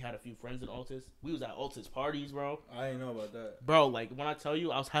Altus because we had a few friends in Altus. We was at Altus parties, bro. I didn't know about that, bro. Like when I tell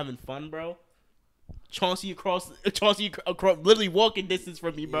you I was having fun, bro. Chauncey across literally walking distance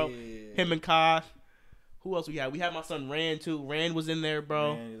from me, bro. Yeah. Him and Kai. Who else we had? We had my son Rand too. Rand was in there,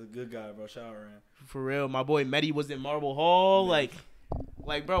 bro. Rand, he's a good guy, bro. Shout out Rand. For real, my boy Medi was in Marble Hall. Yeah.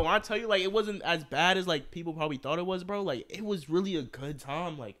 Like, bro, when I tell you, like, it wasn't as bad as like people probably thought it was, bro. Like, it was really a good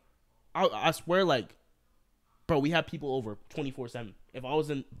time. Like, I swear, like, bro, we had people over 24/7. If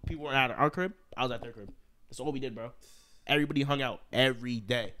people were at our crib, I was at their crib. That's all we did, bro. Everybody hung out every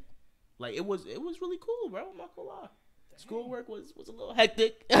day. Like, it was really cool, bro. I'm not gonna lie. Schoolwork was a little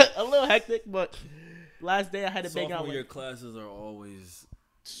hectic, but last day I had to bang out. Sophomore year classes are always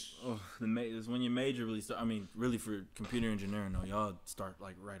is when your major really start. I mean, really for computer engineering, though, y'all start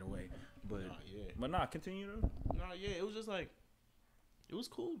like right away. But continue though. It was just like, it was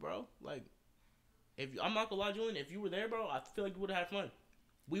cool, bro. Like, I'm not gonna lie, Julian, if you were there, bro, I feel like you would have had fun.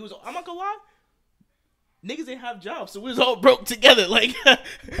 I'm not gonna lie. Niggas didn't have jobs, so we was all broke together. Like,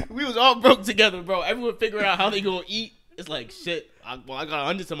 we was all broke together, bro. Everyone figuring out how they gonna eat. It's like, shit, I got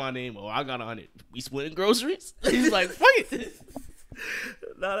 100 to my name, or I got 100. We splitting groceries? He's like, fuck it.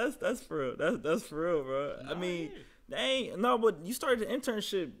 Nah, that's for real. That's for real, bro. Nah, I mean, but you started the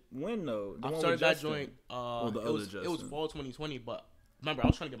internship when, though? I started that joint, it was fall 2020, but remember, I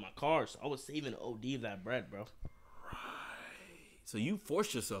was trying to get my car, so I was saving OD of that bread, bro. So you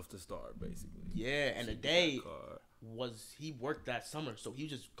forced yourself to start, basically. Yeah, and the day he worked that summer, so he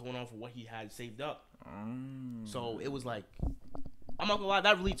was just going off of what he had saved up. So it was like, I'm not gonna lie,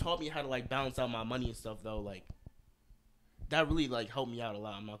 that really taught me how to like balance out my money and stuff, though. Like, that really like helped me out a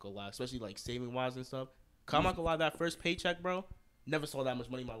lot. I'm not gonna lie, especially like saving wise and stuff. Cause I'm not gonna lie, that first paycheck, bro, never saw that much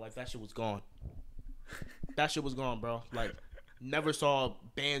money in my life. That shit was gone. Bro. Like, Never saw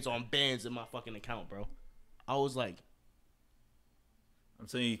bands on bands in my fucking account, bro. I was like, I'm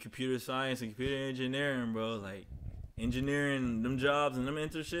telling you, computer science and computer engineering, bro. Like, engineering, them jobs and them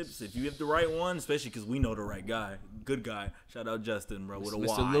internships, if you have the right one, especially because we know the right guy, good guy. Shout out Justin, bro, with a Y.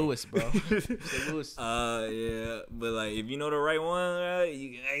 Mr. Lewis, bro. Mr. Lewis. Yeah, but like if you know the right one, right,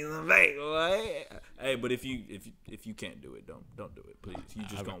 you can ask them back, right? Hey, but if you can't do it, don't do it, please. You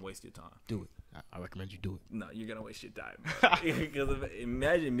just gonna waste your time. Do it. I recommend you do it. No, you're gonna waste your time. Because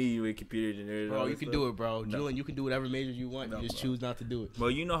imagine me with computer engineering. Bro, you can do it, bro. No. Julian, you can do whatever major you want. You just choose not to do it. Bro,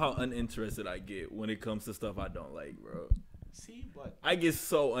 you know how uninterested I get when it comes to stuff I don't like, bro. See, but I get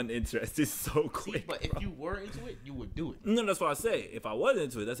so uninterested so quick. See, but if you were into it, you would do it. No, that's what I say. If I was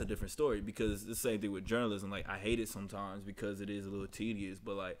into it, that's a different story. Because the same thing with journalism. Like, I hate it sometimes because it is a little tedious.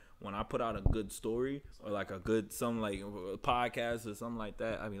 But like when I put out a good story or like a good something like a podcast or something like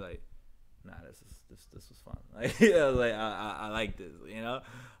that, I be like, nah, this was fun. Like, yeah, like I like this, you know.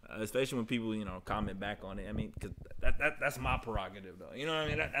 Especially when people, you know, comment back on it. I mean, cause that's my prerogative, though. You know what I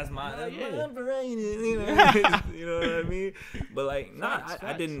mean? That's my prerogative. You know, you know what I mean? But like, facts.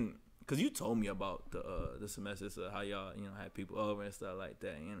 I didn't, cause you told me about the semester, so how y'all, you know, had people over and stuff like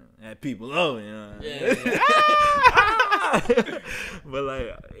that. You know, had people over. You know. Yeah. But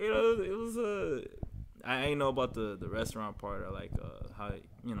like, you know, it was I ain't know about the restaurant part or like how,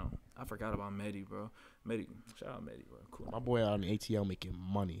 you know, I forgot about Medi, bro. Medi, shout out Medi, bro. Cool. My boy out in ATL making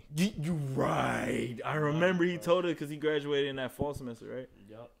money. You right. I remember he told her because he graduated in that fall semester, right?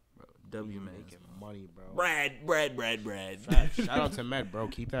 Yup. Bro, W man. Making money, bro. Brad. Shout out to Med, bro.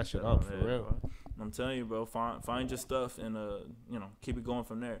 Keep that shit up, for real. Bro. I'm telling you, bro. Find your stuff and you know, keep it going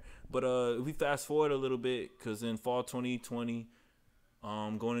from there. But if we fast forward a little bit, because in fall 2020,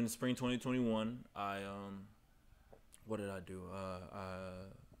 going into spring 2021, I what did I do?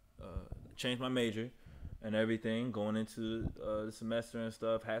 I changed my major and everything going into the semester and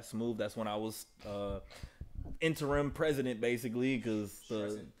stuff. Had smooth. That's when I was interim president, basically, because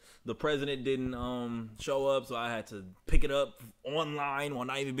the president didn't show up, so I had to pick it up online while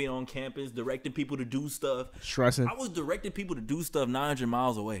not even being on campus, directing people to do stuff. Stressing. I was directing people to do stuff 900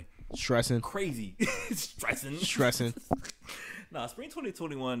 miles away. Stressing. Crazy. Stressing. Nah, spring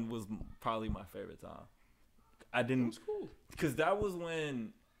 2021 was probably my favorite time. I didn't. It was cool. Because that was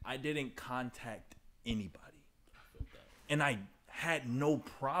when I didn't contact anybody. And I had no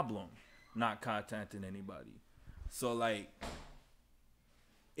problem not contacting anybody. So, like,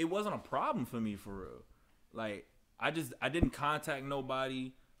 it wasn't a problem for me, for real. Like, I didn't contact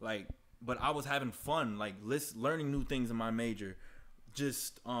nobody, like, but I was having fun, like, learning new things in my major.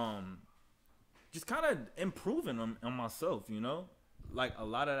 Just kind of improving on myself, you know? Like, a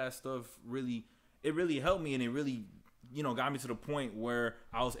lot of that stuff really helped me, and it really, you know, got me to the point where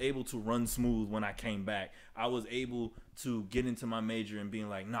I was able to run smooth when I came back. I was able to get into my major and being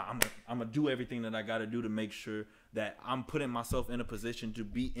like, nah, I'm gonna do everything that I gotta do to make sure that I'm putting myself in a position to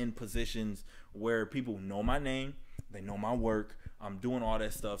be in positions where people know my name, they know my work, I'm doing all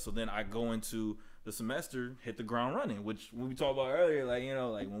that stuff. So then I go into the semester, hit the ground running, which we talked about earlier, like, you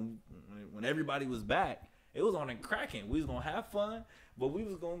know, like when everybody was back, it was on and cracking. We was gonna have fun, but we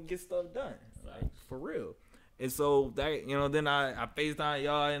was gonna get stuff done, like, for real. And so that, you know, then I FaceTime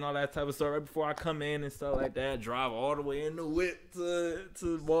y'all and all that type of stuff right before I come in and stuff like that. Drive all the way in the whip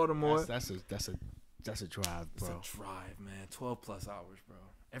to Baltimore. That's a drive, bro. It's a drive, man. 12 plus hours, bro.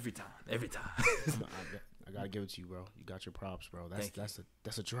 Every time. I gotta give it to you, bro. You got your props, bro.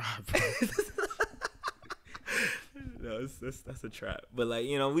 That's a drive, bro. No, that's a trap. But like,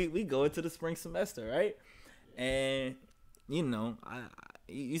 you know, we go into the spring semester, right? And you know,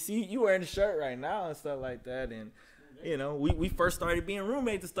 you see you wearing the shirt right now and stuff like that, and you know, we first started being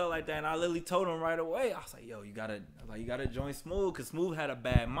roommates and stuff like that, and I literally told him right away. I was like, yo, you gotta join Smooth, because Smooth had a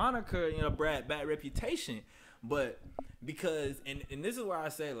bad moniker, you know, bad reputation. But because and this is where I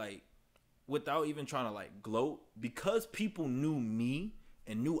say, like, without even trying to like gloat, because people knew me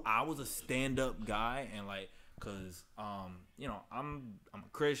and knew I was a stand-up guy, and like, cause you know, I'm a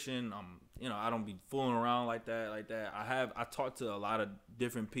Christian, you know, I don't be fooling around like that. I talk to a lot of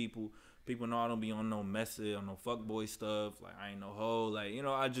different people. People know I don't be on no message, on no fuckboy stuff. Like, I ain't no hoe. Like, you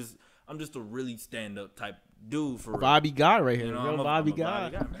know, I'm just a really stand-up type dude, for real. Vibey guy right here. You know, Real vibey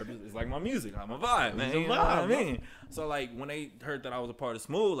guy. It's like my music. I'm a vibe, man. You know what I mean? So like, when they heard that I was a part of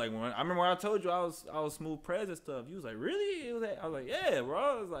Smooth, like, I remember when I told you I was Smooth Prez and stuff, you was like, really? I was like, yeah, bro.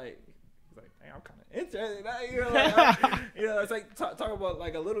 I was like, dang, I'm kind of interested. You know, like, you know, it's like talk about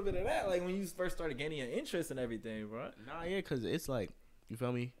like a little bit of that, like when you first started gaining your interest and everything, bro. Nah, yeah, cause it's like, you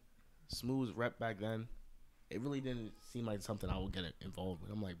feel me? Smooth's rep back then, it really didn't seem like something I would get involved with.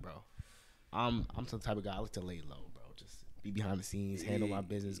 I'm like, bro, I'm some type of guy I like to lay low, bro. Just be behind the scenes, handle my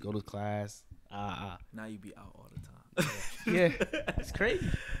business, go to class. Now you be out all the time. Yeah, it's crazy.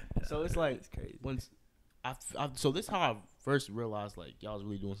 So it's like it's crazy. Once so this is how I first realized like y'all was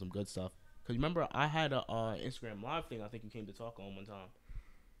really doing some good stuff. Cause remember I had a Instagram live thing. I think you came to talk on one time.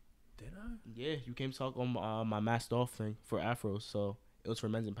 Did I? Yeah, you came to talk on my masked off thing for Afros. So it was for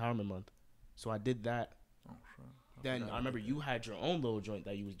Men's Empowerment Month. So I did that. Oh, sure. Then I remember you had your own little joint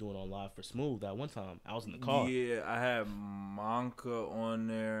that you was doing on live for Smooth that one time. I was in the car. Yeah, I had Monka on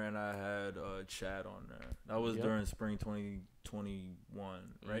there and I had Chad on there. That was during spring 2021,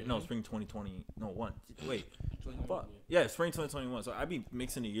 right? No, spring 2020. No, one. Wait. Fuck. Yeah, spring 2021. So I be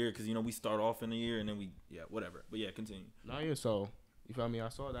mixing the year because, we start off in the year and then whatever. But yeah, continue. No, yeah, so, you feel me? I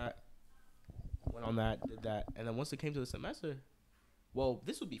saw that. Went on that, did that. And then once it came to the semester, well,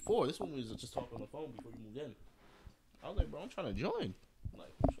 this was before. This one we was just talking on the phone before you moved in. I was like, bro, I'm trying to join. I'm like,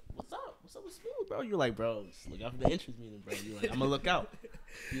 what's up? What's up with Smooth, bro? You're like, bro, just look out for the interest meeting, bro. You're like, I'm going to look out.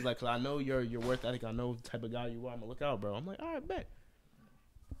 He's like, 'cause I know your worth ethic. I know the type of guy you are. I'm going to look out, bro. I'm like, all right, bet.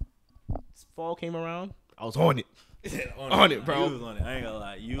 This fall came around. I was on it. on it, bro. You was on it. I ain't gonna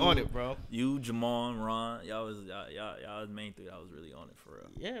lie. You on it, bro. You, Jamal, and Ron, y'all was main three. I was really on it for real.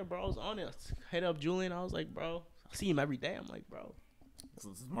 Yeah, bro. I was on it. I hit up Julian. I was like, bro. I see him every day. I'm like, bro. This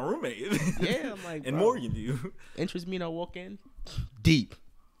is my roommate. Yeah, I'm like, and bro. Morgan, you. Interest me, and I walk in. Deep,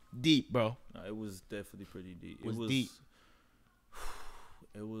 bro. No, it was definitely pretty deep. It was deep.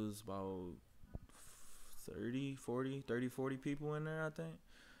 It was about 30, 40 people in there, I think.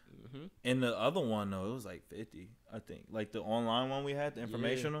 Mm-hmm. And the other one, though, it was like 50, I think. Like the online one we had, the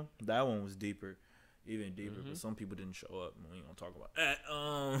informational, that one was deeper, even deeper. Mm-hmm. But some people didn't show up. We ain't gonna talk about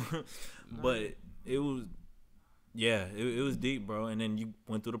that. But it was, it was deep, bro. And then you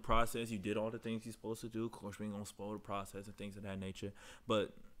went through the process. You did all the things you're supposed to do. Of course, we ain't gonna spoil the process and things of that nature.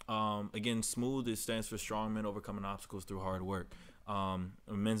 But again, SMOOTH, it stands for Strong Men Overcoming Obstacles Through Hard Work. A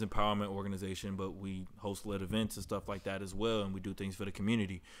men's empowerment organization, but we host lit events and stuff like that as well, and we do things for the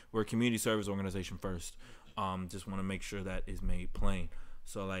community. We're a community service organization first. Just want to make sure that is made plain.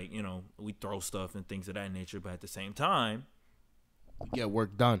 So, like, we throw stuff and things of that nature, but at the same time, we get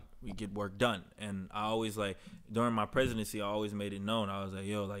work done. And I always, like, during my presidency, I always made it known. I was like,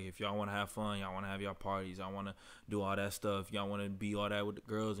 yo, like, if y'all want to have fun, y'all want to have y'all parties, y'all want to do all that stuff, y'all want to be all that with the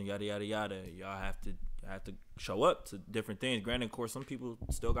girls and yada, yada, yada, y'all have to show up to different things. Granted, of course, some people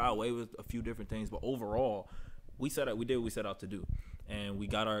still got away with a few different things, but overall, we did what we set out to do, and we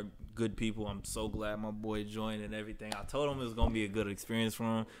got our good people. I'm so glad my boy joined and everything. I told him it was gonna be a good experience for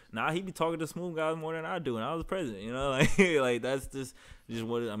him. Now he be talking to smooth guys more than I do, and I was president. Like that's just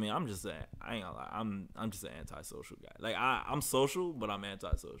what I mean. I ain't gonna lie. I'm just an antisocial guy. Like I'm social, but I'm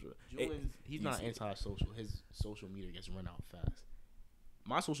antisocial. He's not antisocial. His social media gets run out fast.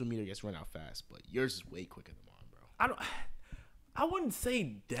 My social media gets run out fast, but yours is way quicker than mine, bro. I wouldn't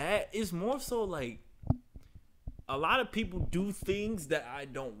say that. It's more so like a lot of people do things that I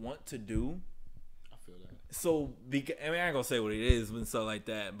don't want to do. I feel that. So, I ain't gonna say what it is and stuff like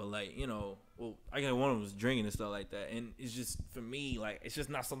that, but like, I got one of them was drinking and stuff like that, and it's just, for me, like, it's just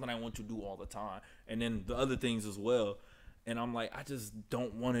not something I want to do all the time. And then the other things as well, and I'm like, I just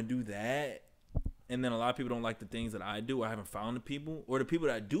don't want to do that. And then a lot of people don't like the things that I do. I haven't found the people, or the people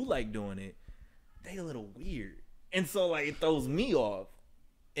that do like doing it, they a little weird. And so, like, it throws me off.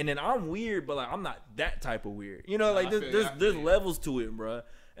 And then I'm weird, but, like, I'm not that type of weird. Like, there's levels to it, bro.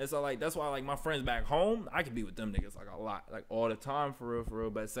 And so, like, that's why, like, my friends back home, I can be with them niggas, like, a lot. Like, all the time, for real.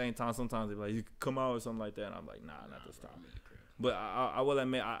 But at the same time, sometimes they're like, you can come out or something like that. And I'm like, nah, not this time. But I will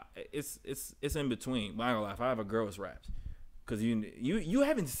admit, it's in between. But I ain't gonna lie, if I have a girl, it's raps. Because you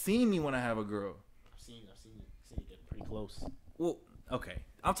haven't seen me when I have a girl. I've seen you get pretty close. Well, okay.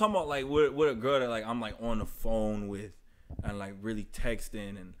 I'm talking about, like, with a girl that, like, I'm, like, on the phone with and, like, really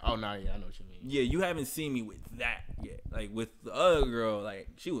texting. And oh, no, yeah, I know what you mean. Yeah, you haven't seen me with that yet. Like, with the other girl, like,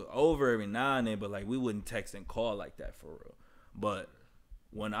 she was over every now and then, but, like, we wouldn't text and call like that for real. But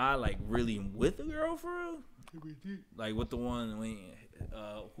when I, like, really am with a girl for real, like, with the one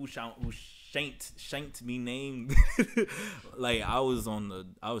who shanked me named, like, I was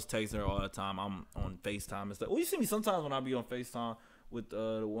texting her all the time. I'm on FaceTime and stuff. Well, you see me sometimes when I be on FaceTime with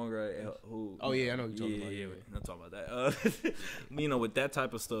the one girl who. Oh yeah, I know what you're talking about. Yeah, not talking about that. With that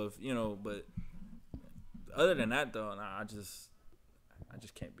type of stuff, but other than that though, nah, I just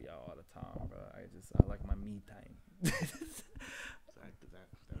can't be out all the time, bro. I like my me time.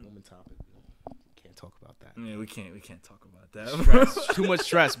 that woman topic. Can't talk about that. Yeah, we can't talk about that. Too much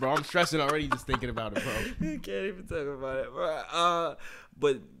stress, bro. I'm stressing already just thinking about it, bro. You can't even talk about it, bro.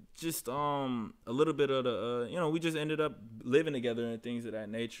 But just a little bit of the we just ended up living together and things of that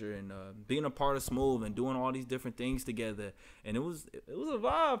nature, and being a part of Smooth and doing all these different things together, and it was a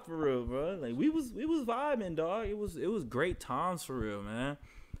vibe for real, bro. Like we was vibing, dog. It was great times for real, man.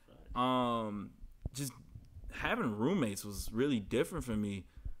 Just having roommates was really different for me,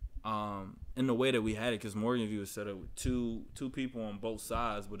 in the way that we had it, because Morgan View was set up with two people on both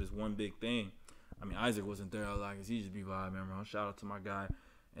sides, but it's one big thing. I mean, Isaac wasn't there a lot because he just be vibing, bro. Shout out to my guy.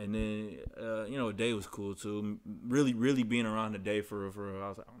 And then, Day was cool, too. Really, really being around the Day for real. I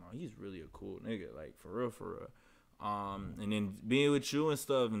was like, oh, no, he's really a cool nigga. Like, for real. And then being with you and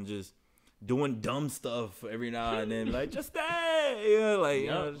stuff and just doing dumb stuff every now and then. Like, just that.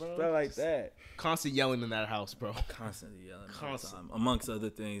 Stuff like that. Constant yelling in that house, bro. Constantly yelling all the time. Amongst other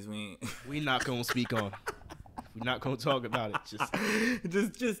things, we not going to speak on. We're not going to talk about it. Just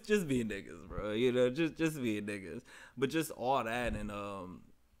being niggas, bro. Just being niggas. But just all that and,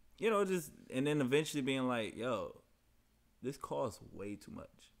 and then eventually being like, yo, this costs way too much.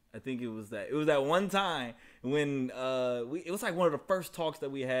 I think it was that one time when it was like one of the first talks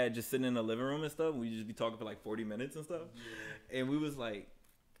that we had just sitting in the living room and stuff. We just be talking for like 40 minutes and stuff. Yeah. And we was like,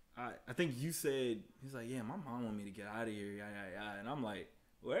 I think you said, he's like, yeah, my mom want me to get out of here. Yeah. And I'm like,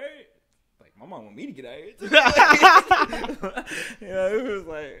 wait. Like, my mom want me to get out of here too. It was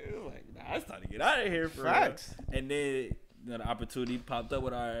like, nah, it's time to get out of here for facts. Real. And then the opportunity popped up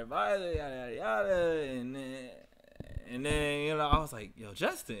with our advisor, yada, and then I was like, yo,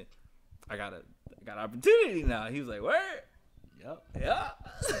 Justin, I got an opportunity now. He was like, where? Yep. Yeah.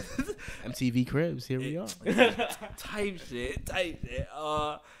 MTV Cribs, here we are. Type shit.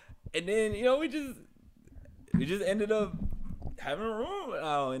 And then we just ended up having a room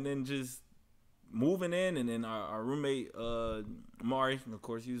now, and then just moving in, and then our roommate Mari, of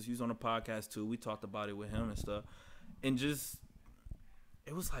course, he was on the podcast too. We talked about it with him and stuff, and just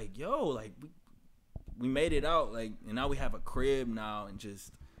it was like, yo, like we made it out, like, and now we have a crib now, and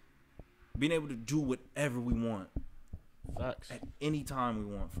just being able to do whatever we want. Facts. At any time we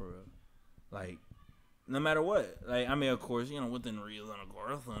want, for real. Like, no matter what. Like, I mean, of course, within reason, of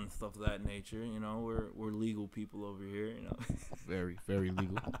course, and stuff of that nature. We're legal people over here. Very, very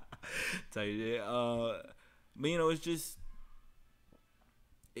legal. Tell you that. But it's just,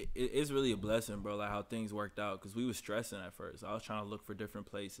 it's really a blessing, bro. Like how things worked out, because we was stressing at first. I was trying to look for different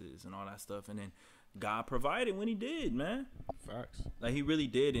places and all that stuff, and then God provided when He did, man. Facts. Like He really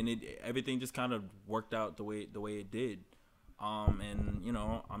did, and everything just kind of worked out the way it did. And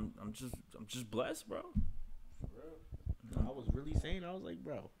I'm just blessed, bro. For real. I was really saying, I was like,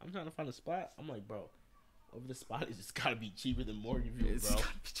 bro, I'm trying to find a spot. I'm like, bro, over the spot is just gotta be cheaper than Morgan View, bro.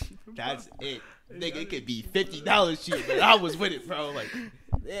 That's it. Nigga, it could be $50 cheaper, but I was with it, bro. Like,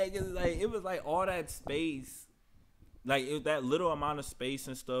 yeah, cause it was like all that space, like that little amount of space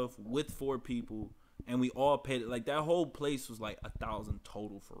and stuff with 4 people, and we all paid it. Like that whole place was like $1,000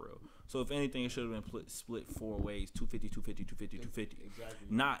 total for real. So if anything, it should have been split 4 ways: $250, $250, $250. Exactly.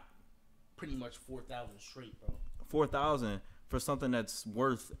 Not pretty much $4,000 straight, bro. $4,000 for something that's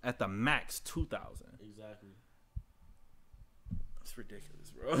worth at the max $2,000. Exactly. It's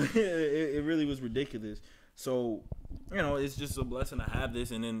ridiculous, bro. it really was ridiculous. So, it's just a blessing to have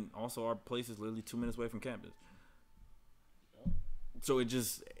this, and then also our place is literally 2 minutes away from campus. So it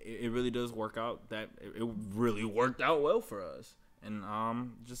really does work out. That it really worked out well for us, and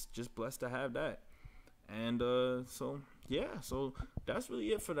just blessed to have that. And so that's really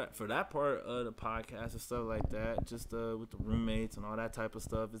it for that part of the podcast and stuff like that. Just with the roommates and all that type of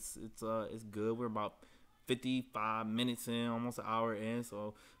stuff. It's good. We're about 55 minutes in, almost an hour in,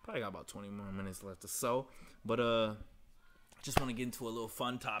 so probably got about 20 more minutes left or so. But just want to get into a little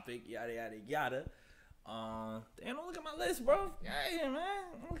fun topic, yada yada yada. Damn, don't look at my list, bro. Yeah, man.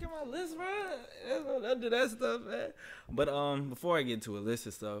 Don't look at my list, bro. Don't do that stuff, man. But before I get into a list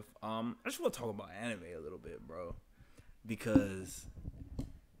of stuff, I just want to talk about anime a little bit, bro. Because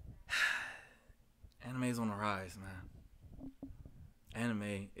anime is on the rise, man.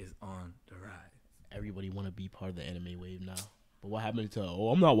 Anime is on the rise. Everybody want to be part of the anime wave now. But what happened to,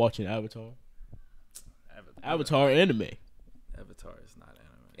 I'm not watching Avatar. Avatar anime. Avatar is not anime.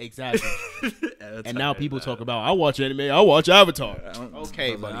 Exactly. And now people talk about, I watch anime, I watch Avatar.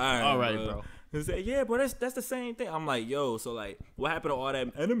 Okay, buddy. All right, bro. They say, yeah, bro, that's the same thing. I'm like, yo, so like, what happened to all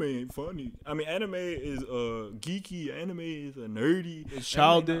that? Anime ain't funny. I mean, anime is geeky. Anime is nerdy. It's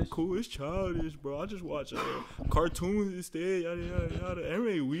childish. Cool. It's childish, bro. I just watch cartoons instead. Yada yada yada.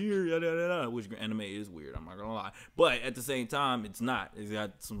 Anime weird. Yada yada yada. Which anime is weird. I'm not gonna lie. But at the same time, it's not. It's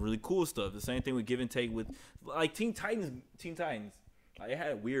got some really cool stuff. The same thing with Give and Take with like Teen Titans. Like, it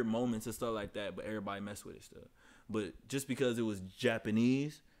had weird moments and stuff like that, but everybody messed with it still. But just because it was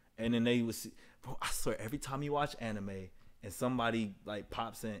Japanese and then they would see, bro, I swear, every time you watch anime and somebody like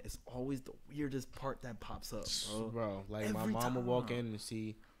pops in, it's always the weirdest part that pops up, bro. Like every my mom time. would walk in and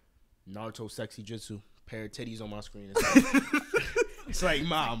see Naruto sexy jutsu, pair of titties on my screen. It's like,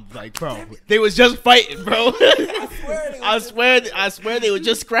 mom, like, bro, they was just fighting, bro. I swear they were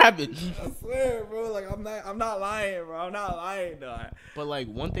just scrapping. I swear, bro. Like, I'm not lying, bro. I'm not lying, though. But like,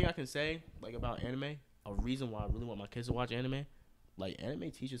 one thing I can say, like, about anime, a reason why I really want my kids to watch anime, like, anime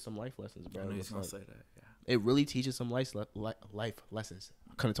teaches some life lessons, bro. I knew you was gonna like, say that. Yeah. It really teaches some life lessons.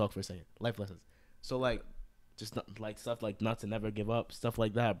 I couldn't talk for a second. Life lessons. So like, just like stuff like not to never give up, stuff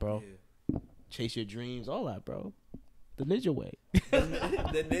like that, bro. Yeah. Chase your dreams, all that, bro. The ninja way.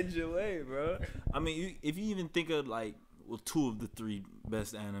 The ninja way, bro. I mean, if you even think of like, well, two of the three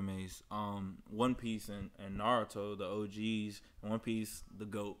best animes, One Piece and Naruto, the OGs. One Piece, the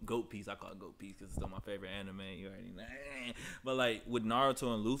goat piece. I call it goat piece because it's still my favorite anime. You already know. But like with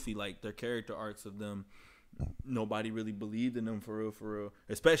Naruto and Luffy, like their character arcs of them, nobody really believed in them for real.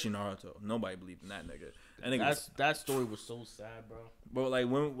 Especially Naruto. Nobody believed in that nigga. That story was so sad, bro. But like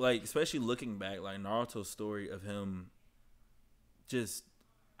when, like, especially looking back, like Naruto's story of him, just,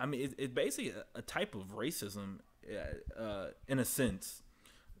 I mean, it's basically a type of racism, in a sense.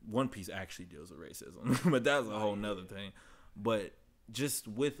 One Piece actually deals with racism, but that's a whole nother thing. But just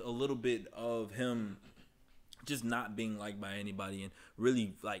with a little bit of him just not being liked by anybody and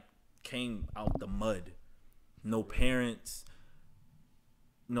really like came out the mud. No parents.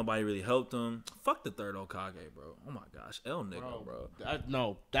 Nobody really helped him. Fuck the third Hokage, bro. Oh my gosh. L nigga, bro.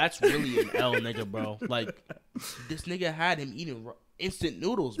 No, that's really an L nigga, bro. Like, this nigga had him eating instant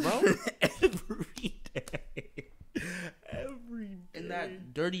noodles, bro. Every day. Every day. In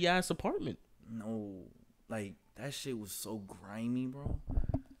that dirty ass apartment. No. Like, that shit was so grimy, bro.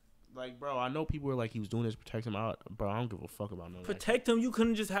 Like, bro, I know people were like, he was doing this to protect him out. Bro, I don't give a fuck about no protect him? You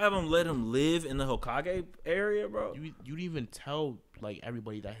couldn't just have him let him live in the Hokage area, bro? You didn't even tell, like,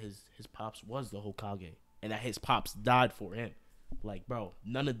 everybody that his pops was the Hokage. And that his pops died for him. Like, bro,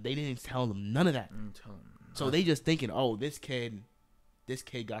 they didn't tell him none of that. So they just thinking, oh, this kid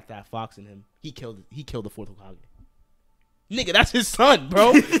got that fox in him. He killed the fourth Hokage. Nigga, that's his son,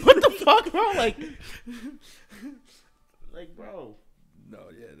 bro. What the fuck, bro? Like, bro. No,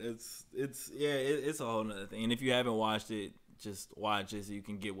 yeah, it's a whole nother thing. And if you haven't watched it, just watch it so you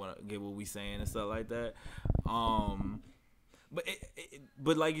can get what we saying and stuff like that.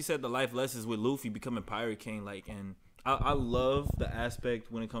 But like you said, the life lessons with Luffy becoming Pirate King, like, and I love the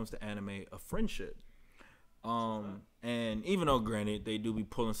aspect when it comes to anime of friendship. And even though, granted, they do be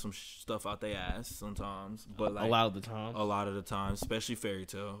pulling some stuff out their ass sometimes, but like a lot of the time, especially Fairy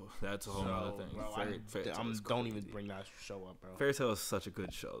Tail, that's a whole other thing. Bro, don't even bring that show up, bro. Fairy Tail is such a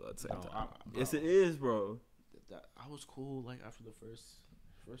good show, though. At the same time. Yes, it is, bro. I was cool like after the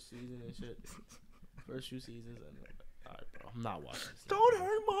first season and shit, first few seasons, and all right, bro, I'm not watching this. Don't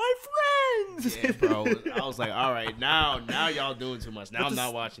hurt my friends. Yeah, bro. I was like, all right, now y'all doing too much. Now I'm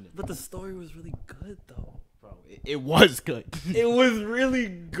not watching it. But the story was really good, though. It was good. It was really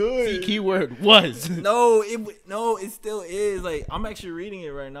good. See, keyword was. No, it still is. Like, I'm actually reading it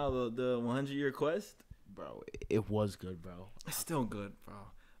right now, the 100-year quest. Bro, it was good, bro. It's still good, bro.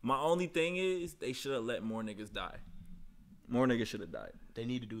 My only thing is they should have let more niggas die. More niggas should have died. They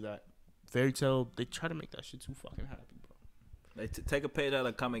need to do that. Fairy Tail, they try to make that shit too fucking happy, bro. They take a page out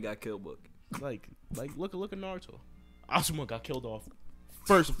of Kame Got Killed book. Like look at Naruto. Asuma got killed off.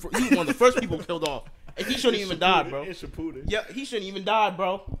 He was one of the first people killed off. And he shouldn't even die, bro. Yeah, he shouldn't even die,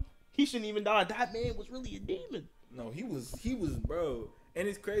 bro. He shouldn't even die. That man was really a demon. No, he was, bro. And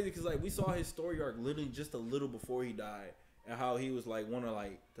it's crazy because, like, we saw his story arc literally just a little before he died. And how he was, like, one of,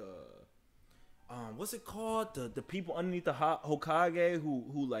 like, the, what's it called? The people underneath the Hokage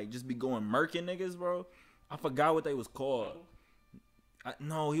who like, just be going murking niggas, bro. I forgot what they was called.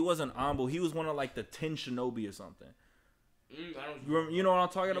 No, he wasn't Ambo. He was one of, like, the 10 Shinobi or something. You know what I'm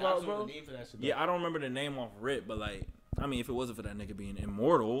talking about, bro? Yeah, I don't remember the name off rip, but like, I mean, if it wasn't for that nigga being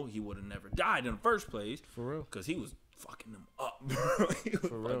immortal, he would have never died in the first place. For real, because he was fucking them up, bro. He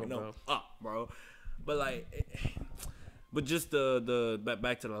was fucking them up, bro. But like, but just the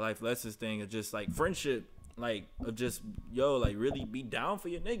back to the life lessons thing of just like friendship, like of just like really be down for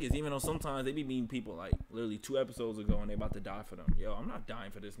your niggas, even though sometimes they be meeting people like literally 2 episodes ago and they about to die for them. Yo, I'm not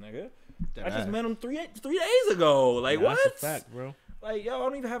dying for this nigga. I just met him 3 days ago. Like, what? That's a fact, bro. Like, yo, I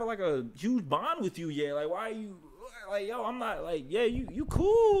don't even have like a huge bond with you yet. Like, why are you like, yo? I'm not like, yeah, you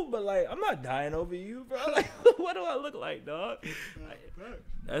cool, but like, I'm not dying over you, bro. Like, what do I look like, dog? Like,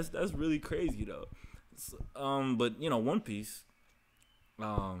 that's really crazy though. But you know, One Piece.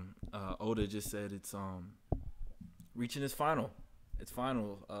 Oda just said it's reaching its final its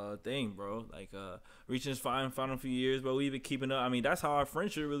final thing, bro. Like reaching its final few years, bro. We been keeping up. I mean, that's how our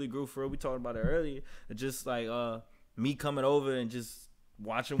friendship really grew. For real. We talked about it earlier. Just like me coming over and just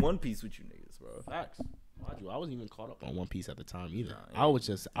watching One Piece with you niggas, bro. Facts. I wasn't even caught up on One Piece at the time either. Nah, I was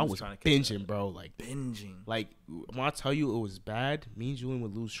binging, bro. Like binging. Like when I tell you it was bad, me and Julian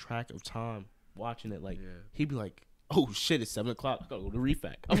would lose track of time watching it. Like he'd be like, "Oh shit, it's 7 o'clock. I gotta go to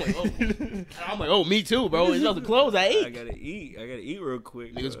refac." I'm like, "Oh," and I'm like, "Oh, me too, bro. It's about to close at 8. I gotta eat real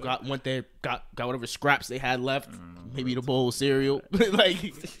quick." Niggas went there, got whatever scraps they had left. Maybe the bowl of cereal,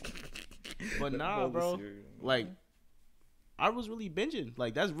 like. But nah, bro. Like. I was really binging.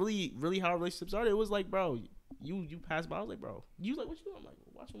 Like, that's really, really how relationships started. It was like, bro, you passed by. I was like, bro, you like, what you doing? I'm like,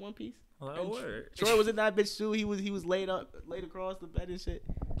 watching One Piece. Oh, word. Troy was in that bitch too. He was laid across the bed and shit,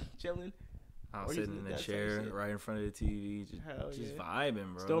 chilling. I was sitting in the chair right in front of the TV, just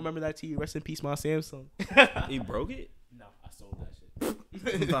vibing, bro. Still remember that TV. Rest in peace, my Samsung. He broke it? No, I sold that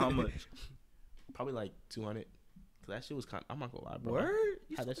shit. How much? Probably like 200. That shit was kind. I'm not gonna lie, bro. Word?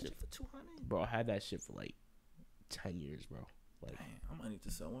 You had that shit for 200? Bro, I had that shit for like 10 years, bro. Like, damn, I might need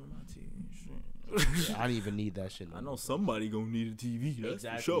to sell one of my TVs. Yeah, I didn't even need that shit. I know somebody gonna need a TV. That's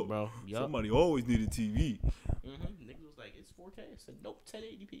exactly, for sure, bro. Yep. Somebody always need a TV. Niggas was like, it's 4K. I said, nope,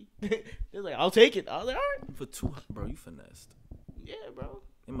 1080p. They're like, I'll take it. I was like, all right. For 200, bro, you finessed. Yeah, bro.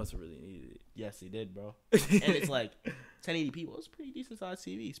 They must have really needed it. Yes, they did, bro. And it's like 1080p. Well, it's a pretty decent sized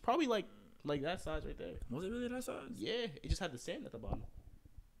TV. It's probably like that size right there. Was it really that size? Yeah, it just had the stand at the bottom.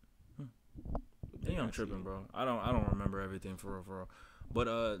 I think I'm tripping, bro. I don't remember everything for real.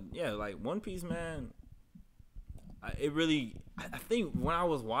 But yeah, like One Piece, man. I think when I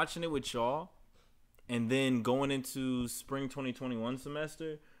was watching it with y'all, and then going into spring 2021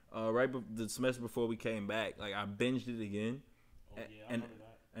 semester, the semester before we came back, like I binged it again. Oh, yeah,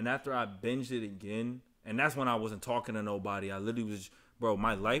 and after I binged it again, and that's when I wasn't talking to nobody. I literally was, bro.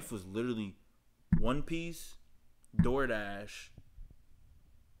 My life was literally One Piece, DoorDash,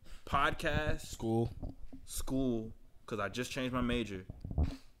 podcast, school, because I just changed my major.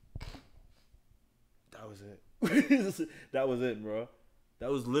 That was it. That was it, bro. That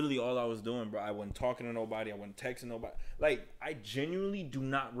was literally all I was doing, bro. I wasn't talking to nobody. I wasn't texting nobody. Like, I genuinely do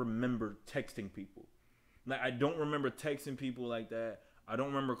not remember texting people. Like, I don't remember texting people like that. I don't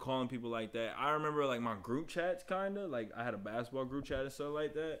remember calling people like that. I remember, like, my group chats, kind of. Like, I had a basketball group chat and stuff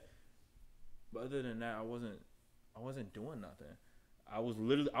like that. But other than that, I wasn't doing nothing. I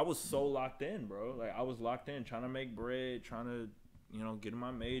was so locked in, bro. Like, I was locked in, trying to make bread, trying to, get in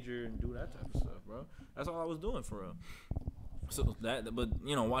my major and do that type of stuff, bro. That's all I was doing for real. So but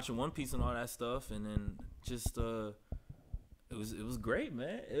watching One Piece and all that stuff, and then just it was great,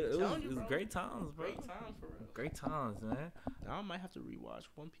 man. It was great times, bro. Great times for real. Great times, man. Now I might have to rewatch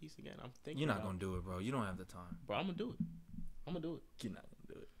One Piece again. I'm thinking you're not gonna do it, bro. You don't have the time, bro. I'm gonna do it. You're not gonna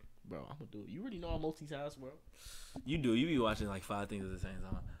do it. Bro, I'm gonna do it. You already know I multitask, bro. You do. You be watching like 5 things at the same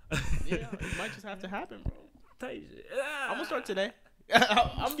time. Yeah, it might just have to happen, bro. Tell you shit. I'm gonna start today.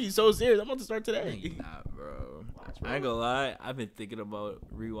 I'm being so serious. I'm about to start today. Nah, bro. I ain't gonna lie. I've been thinking about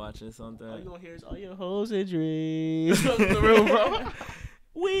rewatching something. All you gonna hear is all your hoes and dreams from the room, bro.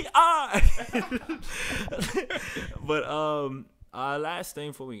 We are. But last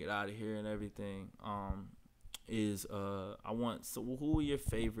thing before we get out of here and everything, is who are your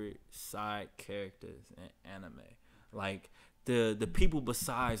favorite side characters in anime? Like the people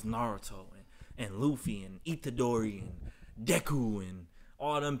besides Naruto and Luffy and Itadori and Deku and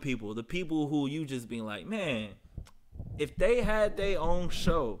all them people. The people who you just being like, man, if they had their own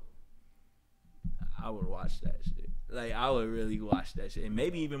show, I would watch that shit. Like, I would really watch that shit. And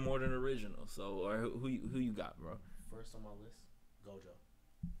maybe even more than original. So, or who you got, bro? First on my list,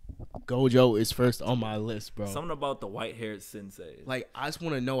 Gojo is first on my list, bro. Something about the white-haired sensei. Like, I just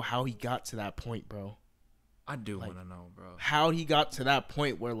want to know how he got to that point, bro. I do want to know, bro. How he got to that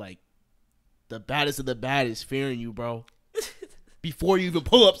point where, like, the baddest of the bad is fearing you, bro. Before you even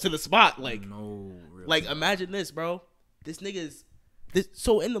pull up to the spot. Like, no, really. Like, imagine this, bro.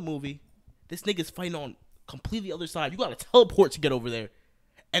 So in the movie, this nigga's fighting on completely other side. You got to teleport to get over there.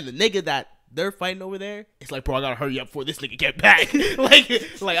 And the nigga that they're fighting over there, it's like, bro, I got to hurry up before this nigga get back.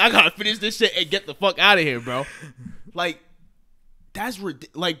 like, I got to finish this shit and get the fuck out of here, bro. Like, that's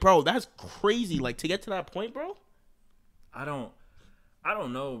bro, that's crazy. Like, to get to that point, bro. I don't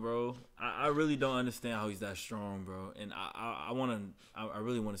know, bro. I really don't understand how he's that strong, bro. And I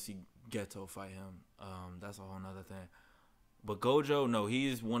really want to see Geto fight him. That's a whole nother thing. But Gojo, no,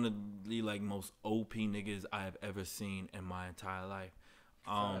 he is one of the like most OP niggas I have ever seen in my entire life.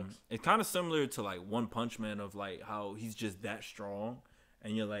 It's kind of similar to like One Punch Man of like how he's just that strong,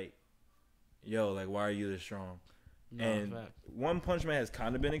 and you're like, yo, like why are you this strong? No, and fact. One Punch Man has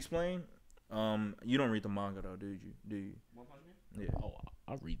kind of been explained. You don't read the manga though, do you? Do you? One Punch Man? Yeah. Oh,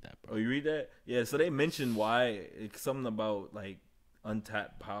 I'll read that, bro. Oh, you read that? Yeah. So they mentioned why it's something about like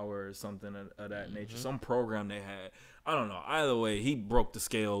untapped power or something of that nature. Some program they had. I don't know. Either way, he broke the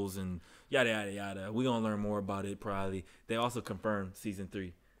scales and yada yada yada. We gonna learn more about it probably. They also confirmed season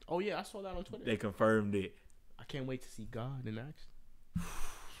 3. Oh yeah, I saw that on Twitter. They confirmed it. I can't wait to see God in action.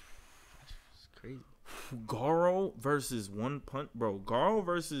 That's crazy. Garo versus One Punch, bro. Garo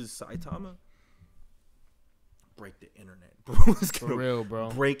versus Saitama. Break the internet, bro. It's For real, bro.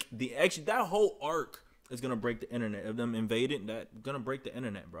 Break the actually that whole arc is gonna break the internet. Of them invading, that gonna break the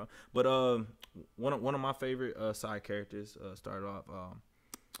internet, bro. But one of my favorite side characters started off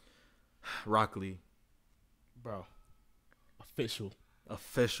Rock Lee, Bro. Official.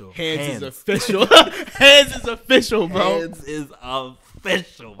 Hands is official. Hands is official, bro. Hands is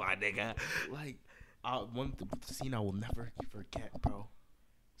official, my nigga. Like, one scene I will never forget, bro.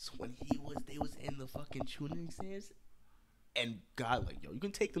 So when they was in the fucking tuning exams, and God, like, yo, you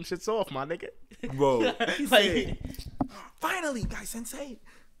can take them shits off, my nigga. Bro, he like, said, finally, guy sensei.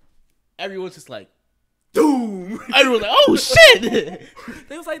 Everyone's just like, doom. everyone's like, oh shit.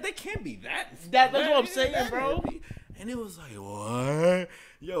 They was like, they can't be that. That's what I'm saying, bro. And it was like, what?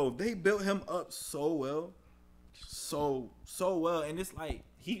 Yo, they built him up so well. So well. And it's like,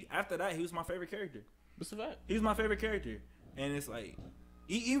 after that, he was my favorite character. What's the fact? He was my favorite character. And it's like,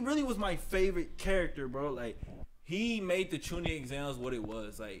 he really was my favorite character, bro. Like, he made the tuning exams what it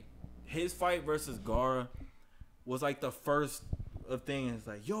was. Like, his fight versus Gaara was like the first of things.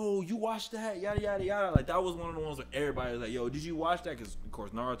 Like, yo, you watched that? Yada, yada, yada. Like, that was one of the ones where everybody was like, yo, did you watch that? Because, of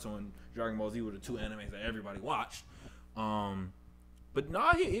course, Naruto and Dragon Ball Z were the 2 animes that everybody watched. But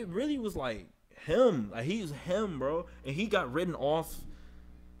nah, it really was like him. Like, he's him, bro. And he got written off,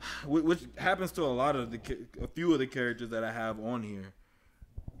 which happens to a few of the characters that I have on here.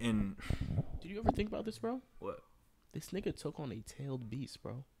 And did you ever think about this, bro? what? This nigga took on a tailed beast,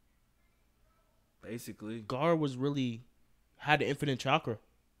 bro. Basically, Gar was really had the infinite chakra,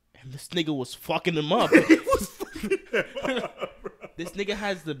 and this nigga was fucking him up. This nigga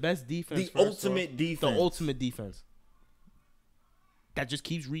has the best defense. The ultimate defense. That just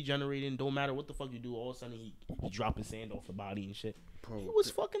keeps regenerating. Don't matter what the fuck you do. All of a sudden, he dropping sand off the body and shit. Bro, he was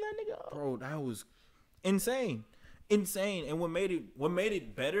fucking that nigga up. Bro, that was insane. And what made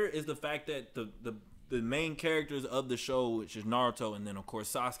it better is the fact that the main characters of the show, which is Naruto and then of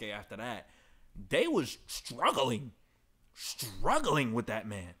course Sasuke after that, they was struggling with that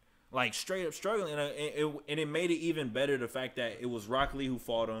man. Like, straight up struggling. And it made it even better the fact that it was Rock Lee who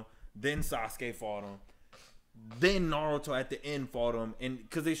fought him, then Sasuke fought him, then Naruto at the end fought him. And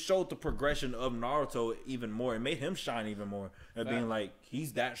because they showed the progression of Naruto even more. It made him shine even more. And being like,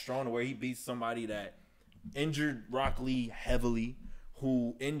 he's that strong to where he beats somebody that injured Rock Lee heavily,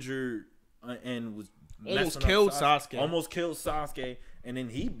 who injured and was almost killed Sasuke. Almost killed Sasuke. And then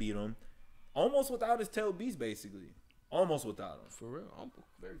he beat him almost without his tail beast, basically. Almost without him. For real? I'm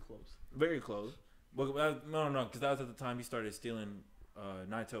very close. Very close. But no, because that was at the time he started stealing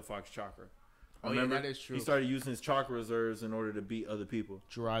Nine-Tailed Fox chakra. Remember? Yeah, that is true. He started using his chakra reserves in order to beat other people.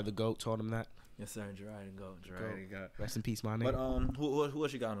 Jiraiya the GOAT taught him that. Yes, sir. Jiraiya the GOAT. Rest in peace, my nigga. But who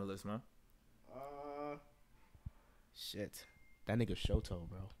else you got on the list, man? Shit. That nigga Shoto,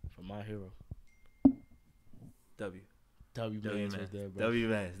 bro. From My Hero. W man right there, bro. W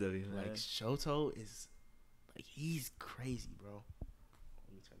man. Like, Shoto is, like, he's crazy, bro.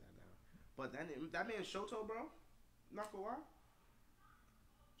 Let me turn that down. But that man Shoto, bro, not gonna lie,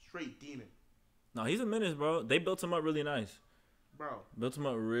 straight demon. No, he's a menace, bro. They built him up really nice. Bro. Built him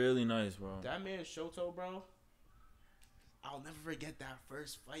up really nice, bro. That man Shoto, bro, I'll never forget that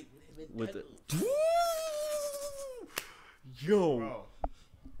first fight with him and Deku. Yo. Bro,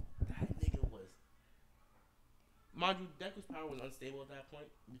 that nigga was... Mind you, Deku's power was unstable at that point.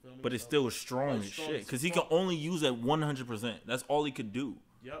 You feel me? But it still was strong as shit. Because he could only use it 100%. That's all he could do.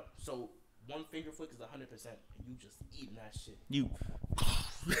 Yep. So, one finger flick is 100%. And you just eating that shit.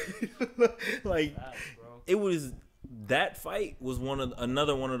 Like, bro. it was... That fight was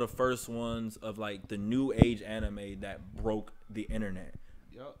another one of the first ones of, like, the new age anime that broke the internet.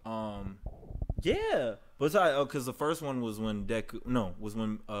 Yep. Yeah. But because the first one was when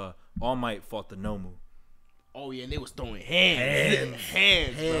All Might fought the Nomu. Oh yeah, and they was throwing hands,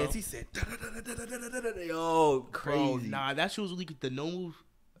 bro. He said, yo, crazy. Bro, nah, that shit was really good. The Nomu's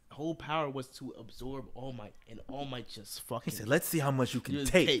whole power was to absorb All Might, and All Might just fucking. He said, let's see how much you can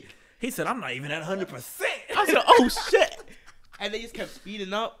take. He said, I'm not even at 100%. I said, oh shit. And they just kept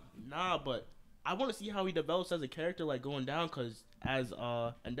speeding up. Nah, but I want to see how he develops as a character, like, going down, because as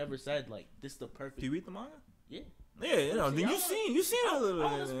Endeavor said, like, this is the perfect. Do you read the manga? Yeah. Yeah, you know, then you seen a little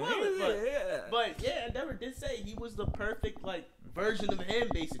bit. Yeah. But yeah, Endeavor did say he was the perfect like version of him,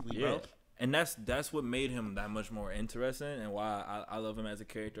 basically, bro. And that's what made him that much more interesting, and why I love him as a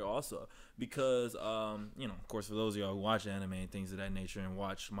character also. Because you know, of course, for those of y'all who watch anime and things of that nature and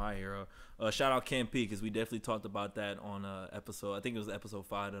watch My Hero, shout out Ken P, because we definitely talked about that on episode. I think it was episode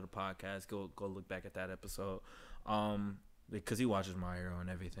 5 of the podcast. Go look back at that episode. Because he watches My Hero and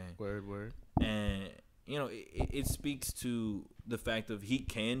everything. Word. And you know, it speaks to the fact of he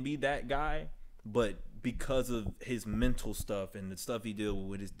can be that guy, but because of his mental stuff and the stuff he dealt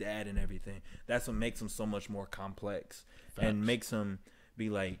with his dad and everything, that's what makes him so much more complex. Facts. And makes him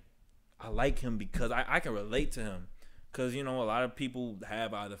be like, I like him because I can relate to him. Because, you know, a lot of people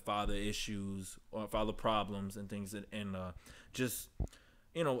have either father issues or father problems and things, and just,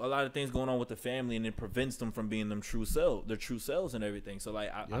 you know, a lot of things going on with the family, and it prevents them from being their true selves and everything. So, like,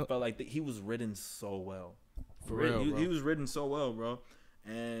 I felt like that he was written so well. For real, he was written so well, bro.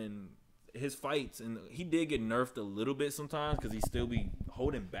 And his fights, and he did get nerfed a little bit sometimes because he still be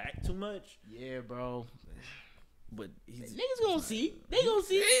holding back too much. Yeah, bro. But he's niggas gonna see. They gonna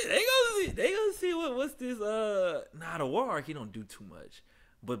see. They gonna see what's this. Nah, the war arc, he don't do too much.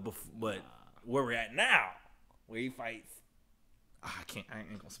 But where we're at now, where he fights, I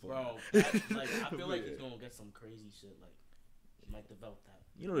ain't gonna spoil. Bro, like I feel like he's gonna get some crazy shit. Like it might develop that.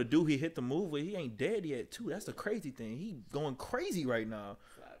 You know, the dude he hit the move with, he ain't dead yet too. That's the crazy thing. He going crazy right now.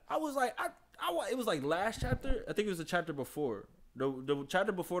 I was like, it was like last chapter. I think it was the chapter before. The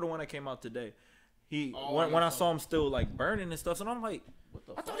chapter before the one that came out today. When I saw him still like burning and stuff, and I'm like,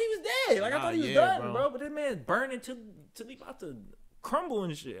 I thought he was dead. Like I thought he was done, bro. But that man's burning till he about to crumble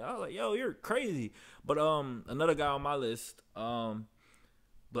and shit. I was like, yo, you're crazy. But another guy on my list,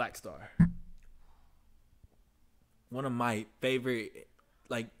 Black Star. One of my favorite,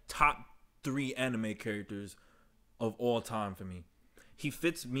 like top 3 anime characters of all time for me. He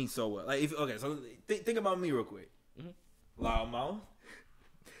fits me so well. Like, so think about me real quick. Mm-hmm. Loudmouth.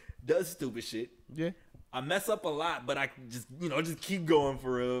 Does stupid shit. Yeah. I mess up a lot, but I just keep going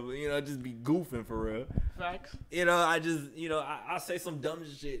for real. You know, just be goofing for real. Facts. You know, I say some dumb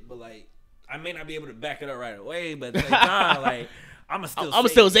shit, but like, I may not be able to back it up right away, but at the same time, like, I'ma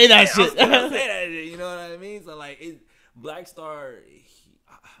still say that shit. You know what I mean? So like, Black Star,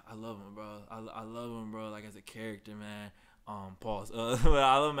 I love him, bro. I love him, bro. Like as a character, man. Pause.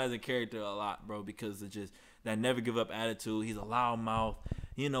 I love him as a character a lot, bro, because it's just that never give up attitude. He's a loudmouth,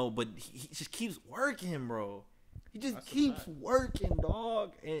 you know, but he just keeps working, bro. He just keeps working,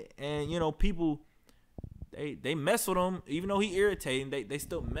 dog. And you know, people they mess with him, even though he irritating. They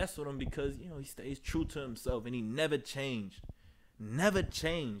still mess with him because, you know, he stays true to himself and he never changed.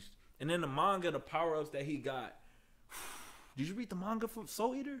 And then the manga, the power ups that he got. Did you read the manga for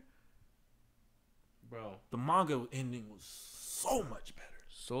Soul Eater? Bro, the manga ending was so much better.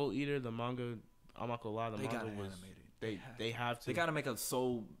 Soul Eater, the manga, I'm not gonna lie, the manga was animated. They have to. They gotta make a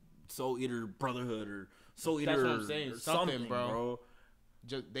Soul Eater Brotherhood or Soul Eater. That's what I'm saying. Something, bro.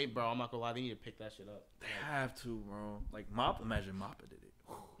 Bro, I'm not gonna lie, they need to pick that shit up. They have to, bro. Like imagine Mappa did it.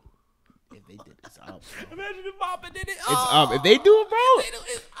 If they did it, it's up. Bro. Imagine if Mappa did it. It's up. If they do it, bro. They do it,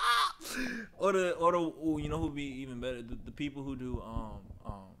 it's up. Or the you know who'd be even better? The people who do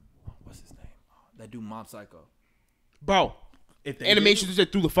what's his name? That do Mob Psycho. Bro, if the animation is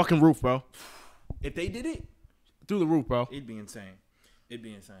through the fucking roof, bro. If they did it through the roof, bro, it'd be insane.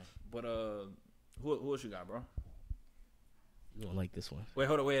 But who else you got, bro? You don't like this one. Wait,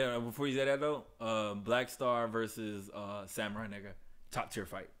 hold on. Before you say that though, Black Star versus Samurai Nigga, top tier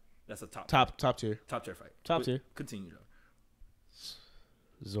fight. That's a top tier fight. Top tier. Continue though.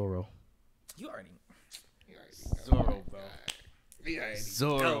 Zoro. You already Zoro, bro.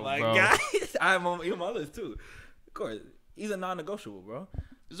 Zoro, oh my God. I have him on my list too. Of course, he's a non-negotiable, bro.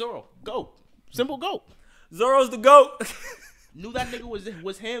 Zoro, GOAT. Simple GOAT. Zoro's the GOAT. Knew that nigga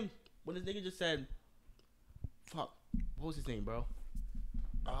was him when this nigga just said, "Fuck." What was his name, bro?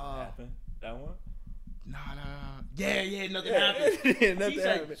 Happened? That one? Nah. Yeah, nothing happened. Nothing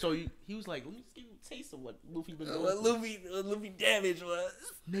happened. So he was like, "Let me just give you a taste of what Luffy been doing." What Luffy damage was.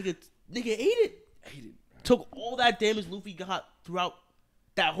 Nigga ate it. Took all that damage Luffy got throughout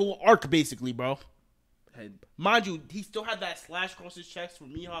that whole arc, basically, bro. Mind you, he still had that slash across his chest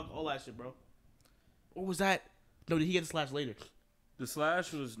from Mihawk, all that shit, bro. Or was that? No, did he get the slash later? The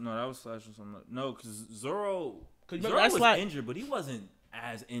slash was that was slash or something. No, because Zoro was injured, but he wasn't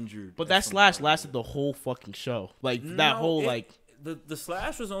as injured. But that slash lasted the whole fucking show. Like the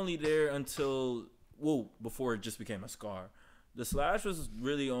slash was only there until before it just became a scar. The slash was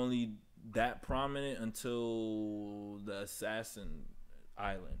really only that prominent until the Assassin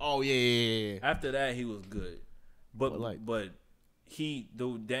Island. Oh yeah. After that, he was good. but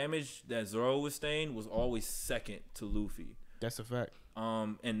the damage that Zoro withstained was always second to Luffy. That's a fact.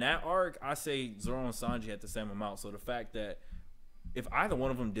 In that arc, I say Zoro and Sanji had the same amount. So the fact that if either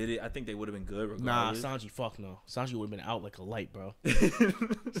one of them did it, I think they would have been good regardless. Nah, Sanji, fuck no. Sanji would have been out like a light, bro.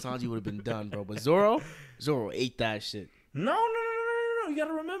 Sanji would have been done, bro. But Zoro ate that shit. No. You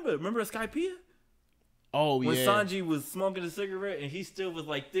gotta remember Skypiea? Oh, when yeah. When Sanji was smoking a cigarette and he still was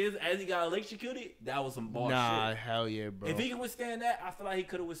like this as he got electrocuted, that was some bullshit. Nah, hell yeah, bro. If he can withstand that, I feel like he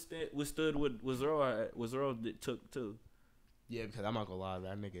could have withstood what Zoro took too. Yeah, because I'm not gonna lie,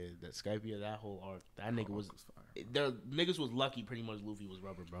 that nigga, that Skypiea, that whole arc, that nigga was fire. Niggas was lucky pretty much Luffy was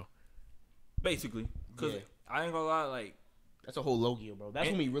rubber, bro. Basically. Because I ain't gonna lie, like... That's a whole Logia, bro. That's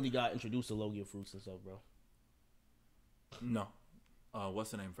when we really got introduced to Logia fruits and stuff, bro. No.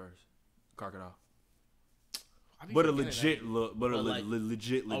 What's the name first? Crocodile. But a legit look,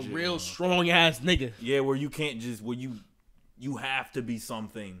 legit. A real strong ass nigga. Yeah, where you can't just you have to be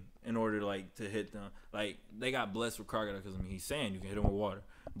something in order to hit them. Like they got blessed with Crocodile because he's sand, you can hit him with water.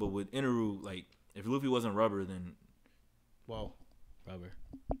 But with Inaru, like if Luffy wasn't rubber, then rubber.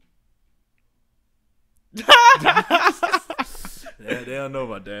 They don't know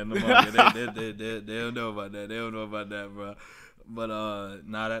about that in the manga. They don't know about that. They don't know about that, bro. But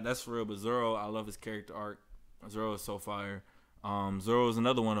that's real. But Zoro, I love his character arc. Zoro is so fire. Zoro is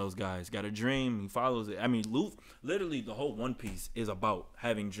another one of those guys. Got a dream, he follows it. I mean, Luffy, literally the whole One Piece is about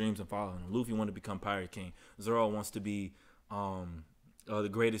having dreams and following them. Luffy wanted to become Pirate King. Zoro wants to be the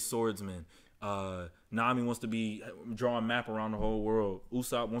greatest swordsman. Nami wants to be draw a map around the whole world.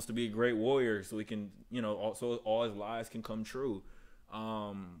 Usopp wants to be a great warrior so he can, so all his lies can come true.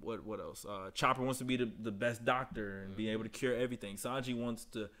 What else? Chopper wants to be the best doctor and be able to cure everything. Sanji wants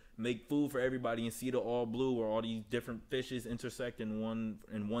to make food for everybody and see the all blue where all these different fishes intersect in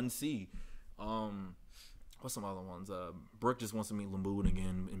one sea. What's some other ones? Brook just wants to meet Lamboon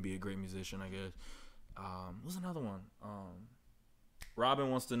again and be a great musician, I guess. What's another one? Robin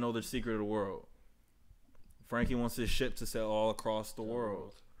wants to know the secret of the world. Frankie wants his ship to sail all across the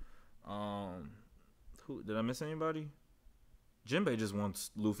world. Who did I miss anybody? Jinbei just wants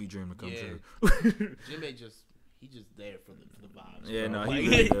Luffy dream to come true. Jinbei He just there for the vibes. Yeah, bro. no, he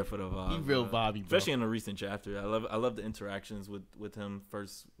really there for the vibes. He real vibey, bro. Especially in a recent chapter. I love the interactions with him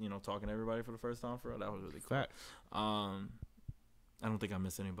first, talking to everybody for the first time. That was really cool. Fact. I don't think I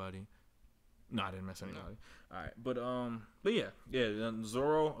missed anybody. No, I didn't miss anybody. No. All right, but yeah.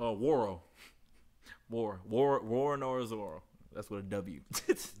 Zoro, War Nor Zoro. That's what a W.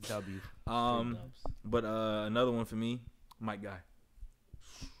 W. But another one for me, Mike Guy.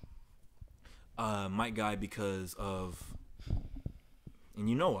 Mike Guy because of, and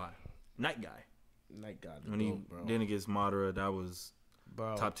you know why, Night Guy. When he did against Madara, that was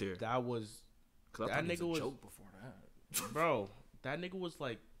top tier. That was that nigga was a joke before that. Bro, that nigga was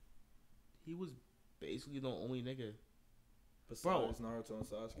like, he was basically the only nigga. Besides Naruto and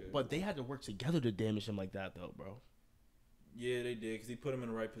Sasuke. But they had to work together to damage him like that, though, bro. Yeah, they did, because he put him in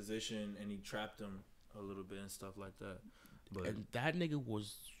the right position and he trapped him a little bit and stuff like that. But and that nigga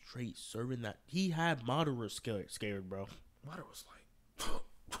was straight serving that. He had Madara scared, bro. Madara was like,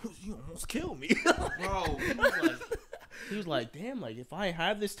 you almost killed me. Bro, he was like, damn, like, if I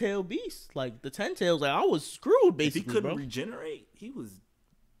had this tail beast, like, the 10 tails, like, I was screwed, basically, if he couldn't regenerate, he was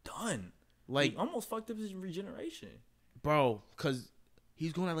done. Like, he almost fucked up his regeneration. Bro, because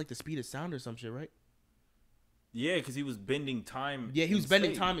he's going at, like, the speed of sound or some shit, right? Yeah, because he was bending time. Yeah, he was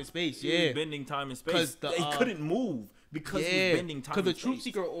bending time and space. Yeah, he was bending time and space. He couldn't move because he was bending time. Because the Truth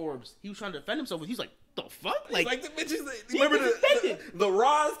Seeker orbs, he was trying to defend himself. He's like, the fuck? Like the bitches. Remember the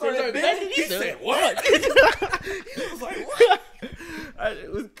rod started bending. He said what? He was like, what?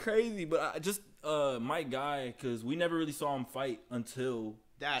 It was crazy, but I just Mike Guy, because we never really saw him fight until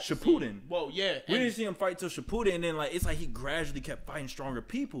that Shippuden. Well, yeah, we didn't see him fight till Shippuden, and then it's like he gradually kept fighting stronger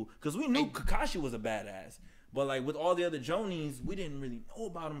people because we knew Kakashi was a badass. But, like, with all the other Jonis, we didn't really know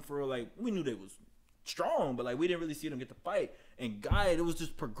about them for, like, we knew they was strong, but, like, we didn't really see them get to fight. And Guy, it was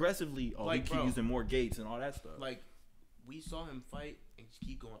just progressively, we keep using more gates and all that stuff. Like, we saw him fight and just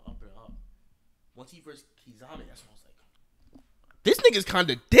keep going up and up. Once he first Kizame, that's when I was like, this nigga's kind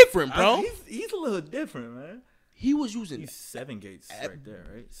of different, bro. He's a little different, man. He was using... He's 7 gates right there,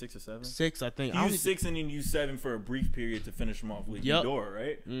 right? 6 or 7? 6, I think. He used 6 and then used 7 for a brief period to finish him off with Ghidorah,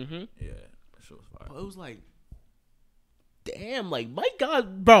 right? Mm-hmm. Yeah, that shit was fire. But it was like... Damn, like, my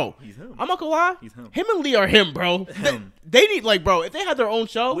God, bro. He's him. I'm not gonna lie. He's him. Him and Lee are him, bro. They need, like, bro, if they had their own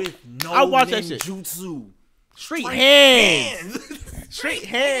show, with no I'd watch that shit. Jutsu. Straight hands. Straight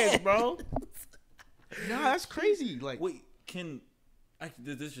hands, bro. Nah, that's crazy. Like, wait,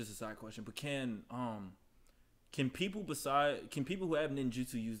 this is just a side question, but can Can people who have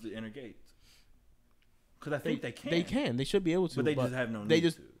ninjutsu use the inner gates? Because I think they can. They can. They should be able to. But they just have no need to. They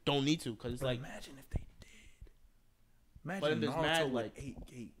just don't need to. Because it's like. Imagine if they did. Imagine But there's Naruto mad, with like, 8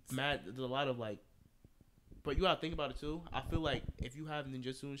 gates. There's a lot of like. But you gotta think about it too. I feel like if you have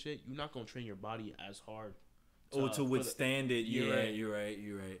ninjutsu and shit, you're not gonna train your body as hard. To withstand it. You're right.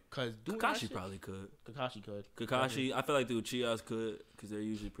 Because Kakashi probably could. Kakashi. I feel like the Uchihas could because they're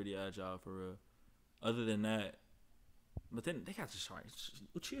usually pretty agile for real. Other than that. But then they got to try.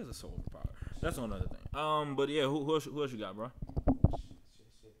 Uchihas are so overpowered. That's another thing. But yeah, who else you got, bro?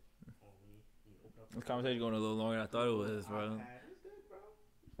 This conversation going a little longer than I thought it was, bro.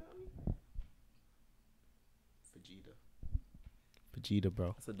 Vegeta,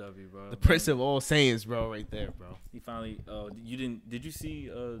 bro. That's a W, bro. The Prince of all Saiyans, bro, right there, bro. He finally. Did you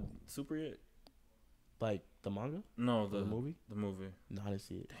see Super yet? Like the manga? No, the movie. The movie. No, I didn't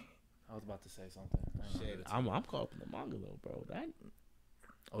see it. Dang it. I was about to say something. Shit, I'm caught up in the manga though, bro. That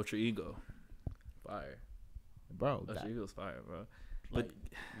Ultra Ego, fire, bro. Ultra Ego's fire, bro. Like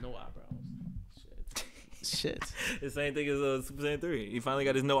no eyebrows. Shit. The same thing as Super Saiyan 3. He finally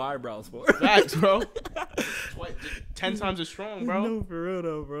got his no eyebrows for. Facts, bro. 10 times as strong, bro. No, for real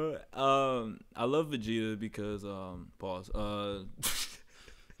though, bro. I love Vegeta because pause.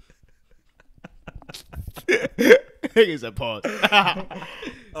 He said pause.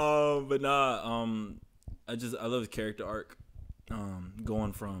 But nah, I love his character arc.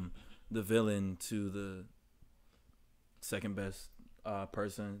 Going from the villain to the second best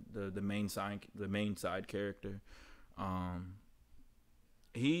person, the main side character. I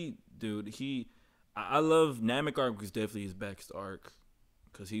love Namek arc was definitely his best arc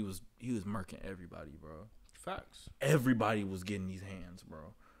because he was murking everybody, bro. Facts. Everybody was getting these hands,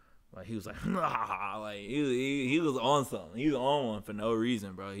 bro. Like he was like, nah, like he was on something. He was on one for no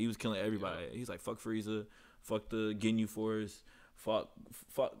reason, bro. He was killing everybody. He's like, fuck Frieza, fuck the Ginyu Force, fuck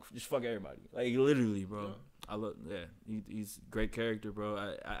everybody. Like literally, bro. Yeah. I love, he's a great character,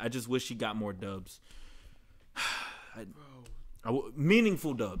 bro. I just wish he got more dubs.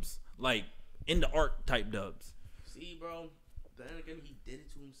 Meaningful dubs, like in the arc type dubs. See, bro. Then again, he did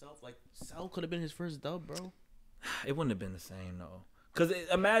it to himself. Like Cell could have been his first dub, bro. It wouldn't have been the same though. Cause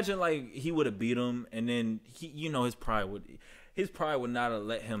imagine like he would have beat him, and then his pride would not have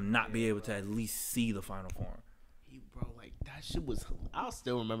let him not be able to at least see the final form. Like that shit was. I'll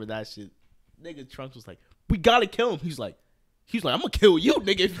still remember that shit. Nigga Trunks was like, "We gotta kill him." He's like, "I'm gonna kill you,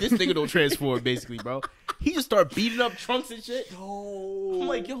 nigga, if this nigga don't transform." Basically, bro. He just started beating up Trunks and shit. Yo, I'm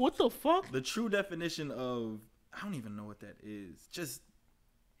like, yo, what the fuck? The true definition of I don't even know what that is.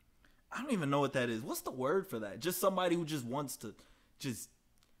 I don't even know what that is. What's the word for that? Just somebody who just wants to just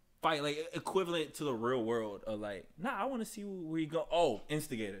fight, like equivalent to the real world of like, nah, I want to see where you go. Oh,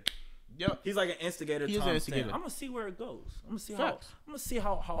 instigator. Yep. He's like an instigator. He's an instigator. I'm gonna see where it goes. I'm gonna see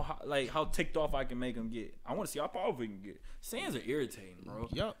how ticked off I can make him get. I want to see how powerful he can get. Saiyans are irritating, bro.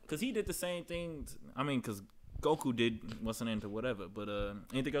 Yep. Cause he did the same thing. I mean, cause Goku wasn't into whatever. But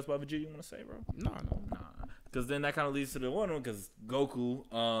anything else about Vegeta you want to say, bro? Nah. Cause then that kind of leads to the one cause Goku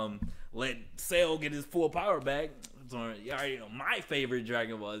let Cell get his full power back. So you already know my favorite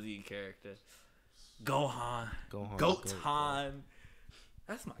Dragon Ball Z character, Gohan. Gohan.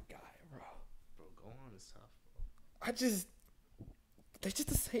 That's my guy, bro. Bro, Gohan is tough, bro. They're just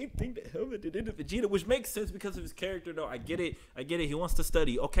the same thing that him did to Vegeta, which makes sense because of his character, though. I get it. He wants to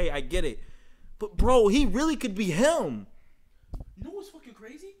study. Okay, I get it. But, bro, he really could be him. You know what's fucking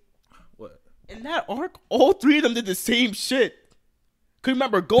crazy? What? In that arc, all three of them did the same shit. Cause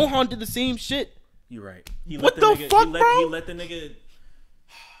remember, Gohan did the same shit. You're right. What the fuck, bro? He let the nigga.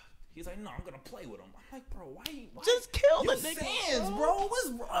 He's like, no, I'm gonna play with him. I'm like, bro, why just kill the nigga? nigga, bro. What's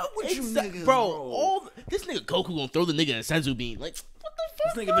wrong with you niggas, bro? This nigga Goku gonna throw the nigga in a senzu bean. Like, what the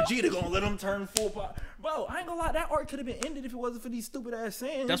fuck? This nigga Vegeta gonna let him turn full power. Bro, I ain't gonna lie, that arc could have been ended if it wasn't for these stupid ass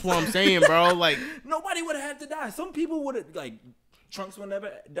Saiyans. That's what I'm saying, bro. Like, nobody would have had to die. Some people would have, like, Trunks would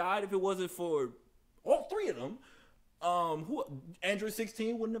never died if it wasn't for all three of them. Android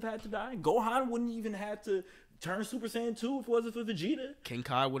 16 wouldn't have had to die. Gohan wouldn't even have to turn Super Saiyan 2 if it wasn't for Vegeta. King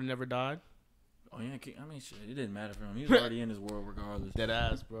Kai would have never died. Oh yeah, I mean shit, it didn't matter for him. He was already in his world regardless. Dead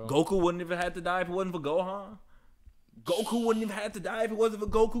ass, bro. Goku wouldn't have had to die if it wasn't for Gohan. Goku wouldn't have had to die if it wasn't for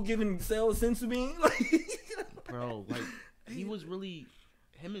Goku giving Cell a sensu bean. Bro, like he was really,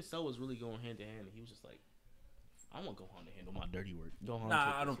 him and Cell was really going hand to hand. He was just like, I want Gohan to handle my dirty work.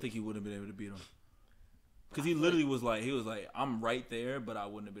 I don't think he would have been able to beat him. Because he literally was like, I'm right there, but I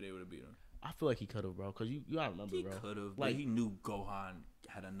wouldn't have been able to beat him. I feel like he could have, bro. Because you gotta remember, bro. He could have. Like, he knew Gohan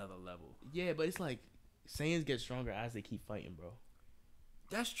had another level. Yeah, but it's like Saiyans get stronger as they keep fighting, bro.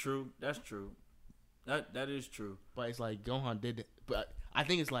 That's true. That is true. But it's like Gohan did, but I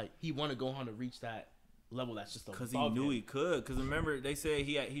think it's like he wanted Gohan to reach that level. That's just because he knew he could. Because remember, they said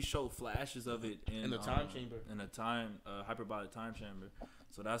he showed flashes of it in the time chamber, in a hyperbolic time chamber.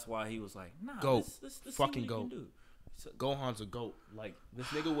 So that's why he was like, nah, goat, let's fucking see what he can goat. do. So, Gohan's a goat. Like this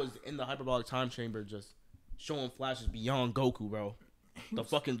nigga was in the hyperbolic time chamber, just showing flashes beyond Goku, bro. The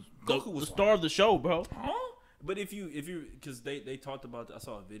fucking Goku was the star of the show, bro. Huh? But if you because they talked about, I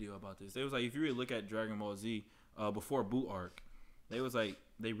saw a video about this. They was like, if you really look at Dragon Ball Z before Boot arc, they was like,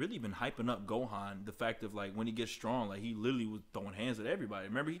 they really been hyping up Gohan. The fact of like when he gets strong, like he literally was throwing hands at everybody.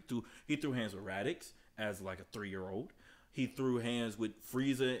 Remember he threw hands with Raditz as like a 3-year-old. He threw hands with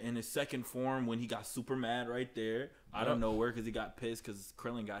Frieza in his second form when he got super mad right there. I don't know where because he got pissed because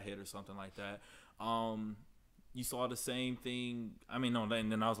Krillin got hit or something like that. You saw the same thing. I mean, no, then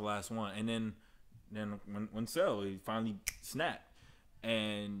that was the last one. And then when Cell, he finally snapped.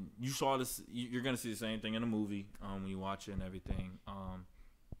 And you saw this. You're gonna see the same thing in the movie when you watch it and everything.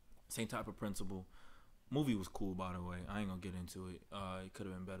 Same type of principle. Movie was cool, by the way. I ain't gonna get into it. It could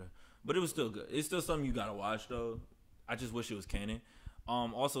have been better, but it was still good. It's still something you gotta watch though. I just wish it was canon.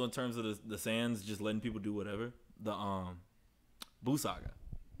 Also in terms of the Saiyans just letting people do whatever. The Buu Saga.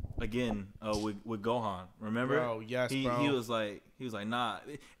 Again, with Gohan, remember? Bro, yes, he, bro. He was like, nah,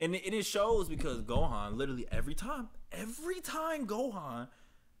 and it shows because Gohan literally every time Gohan,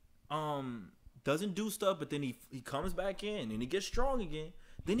 doesn't do stuff, but then he comes back in and he gets strong again.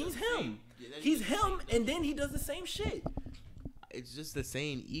 Then he's him. He's him, and then he does the same shit. It's just the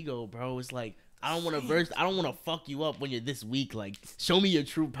same ego, bro. It's like I don't want to fuck you up when you're this weak. Like, show me your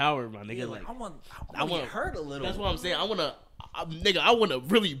true power, my nigga. Yeah, like, I want to get hurt a little. That's what I'm saying. I want to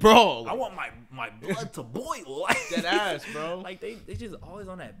really brawl. I want my blood to boil. Like, that ass, bro. Like they just always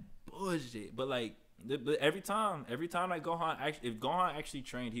on that bullshit. But like every time like if Gohan actually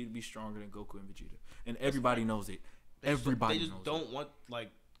trained, he'd be stronger than Goku and Vegeta, and everybody knows it. Everybody knows it. They just don't want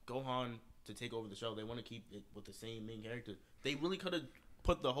like Gohan to take over the show. They want to keep it with the same main character. They really could have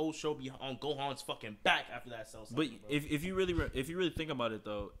put the whole show on Gohan's fucking back after that cell cycle. But if you really think about it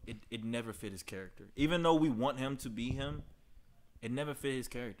though, it never fit his character. Even though we want him to be him, it never fit his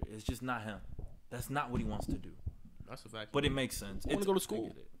character. It's just not him. That's not what he wants to do. That's a fact. But it makes sense. He wants to go to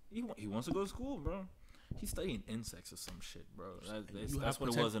school. He wants to go to school, bro. He's studying insects or some shit, bro. That's what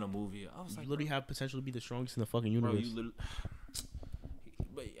it was in a movie. I was like, you literally have potential to be the strongest in the fucking universe. Bro,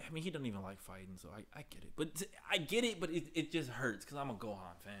 but I mean, he doesn't even like fighting, so I get it. But it just hurts because I'm a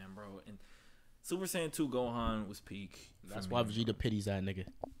Gohan fan, bro. And Super Saiyan 2 Gohan was peak. That's why Vegeta pities that nigga.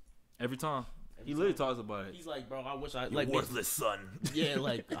 Every time. He literally talks about it. He's like, bro, I wish I like worthless son. Yeah,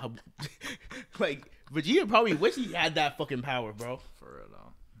 like, like Vegeta probably wish he had that fucking power, bro. For real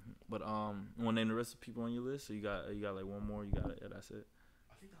though. But want to name the rest of the people on your list? So you got like one more. You got it. Yeah, that's it.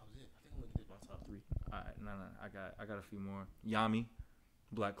 I think that was it. I think I only did my top 3. All right, no, I got a few more. Yami,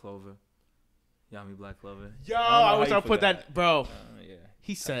 Black Clover. Yami, Black Clover. Yo, I wish I put that, bro. Yeah.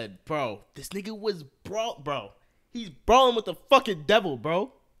 He said, bro, this nigga was bro. He's brawling with the fucking devil,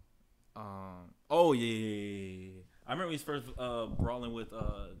 bro. Oh yeah. I remember when he's first brawling with what's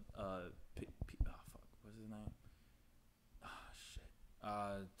his name?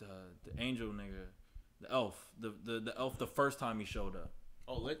 The angel nigga, the elf, the elf. The first time he showed up.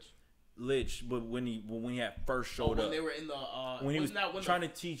 Oh, Lich, but when he had first showed up, when they were in the when he was trying to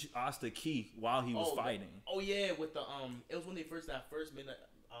teach Asta Ki while he was fighting. Yeah, with the it was when they that first minute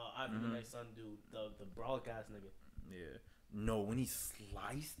Midnight Sun dude, the brawlic ass nigga. Yeah. No, when he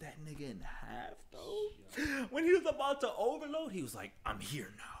sliced that nigga in half, though. When he was about to overload, he was like, I'm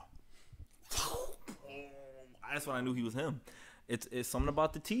here now. That's when I knew he was him. It's something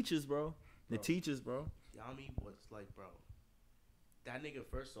about the teachers, bro. The teachers, bro. Yami was like, bro, that nigga,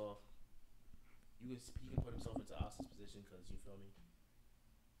 first off, he can put himself into Asta's position because, you feel me?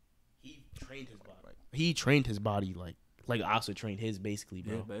 He trained his body. Right. He trained his body like Asta trained his, basically,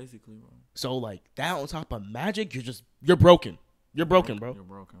 bro. Yeah, basically, bro. So, like, that on top of magic, you're broken. You're broken, bro.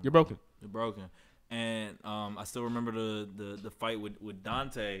 You're broken. And I still remember the fight with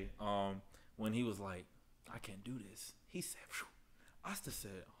Dante when he was like, I can't do this. He said, phew. Asta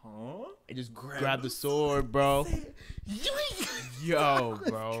said, huh? And just grabbed the sword, bro. Yo,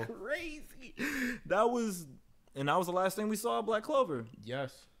 bro. That's crazy. That was the last thing we saw of Black Clover.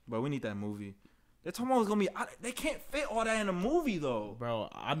 Yes. Bro, we need that movie. They're talking about it's gonna be. They can't fit all that in a movie though. Bro,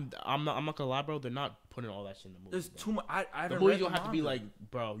 I'm not gonna lie, bro. They're not putting all that shit in the movie. There's too much. I haven't the movie read don't the have to be like,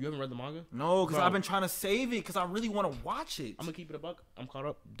 bro. You haven't read the manga? No, because I've been trying to save it because I really want to watch it. I'm gonna keep it a buck. I'm caught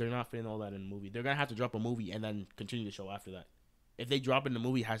up. They're not fitting all that in the movie. They're gonna have to drop a movie and then continue the show after that. If they drop it in the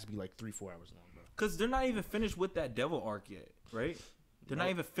movie, it has to be like 3-4 hours long, bro. Because they're not even finished with that devil arc yet, right? They're not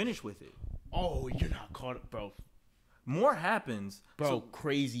even finished with it. Oh, you're not caught up, bro. More happens, bro.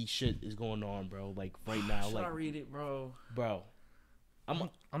 Crazy shit is going on, bro. Like right now, should like I read it, bro? Bro,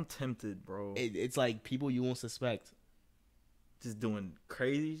 I'm tempted, bro. It's like people you won't suspect, just doing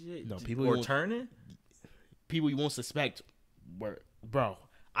crazy shit. No, people or turning. People you won't suspect, were bro.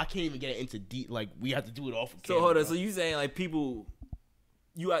 I can't even get into deep. Like we have to do it off. So hold on. So you saying like people,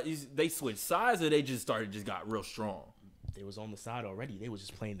 they switched sides or they just got real strong? They was on the side already. They was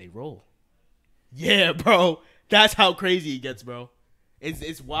just playing their role. Yeah, bro. That's how crazy it gets, bro.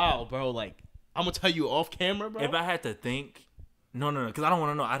 It's wild, bro. Like I'm gonna tell you off camera, bro. If I had to think, no, because I don't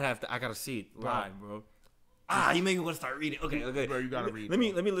want to know. I gotta see it live, bro. You make me want to start reading. Okay. Bro, you gotta read. Let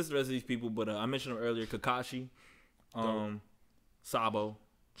me list the rest of these people. But I mentioned them earlier. Kakashi, Sabo.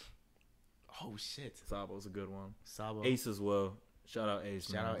 Oh shit, Sabo's a good one. Sabo, Ace as well. Shout out Ace.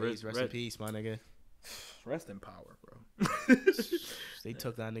 Shout out Ace. Rest in peace, my nigga. Rest in power, bro. They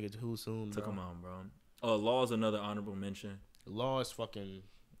took that nigga too soon. Took him on, bro. Law is another honorable mention. Law is fucking.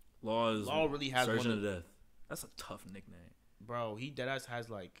 Law really has Surgeon of to Death. That's a tough nickname, bro. He deadass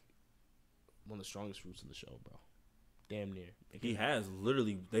has like one of the strongest roots in the show, bro. Damn near. He has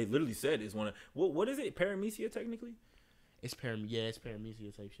literally. They literally said it's one of what is it? Paramecia technically. It's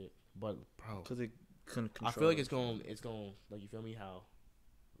paramecia type shit. But bro, because it couldn't control. I feel like it's going like, you feel me, how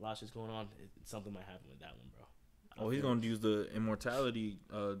a lot of shit's going on. Something might happen with that one, bro. He's gonna use the immortality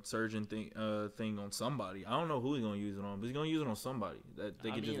surgeon thing on somebody. I don't know who he's gonna use it on, but he's gonna use it on somebody that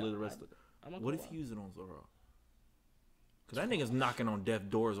they can just live the rest of it. What if he uses it on Zoro? Because that nigga's knocking on death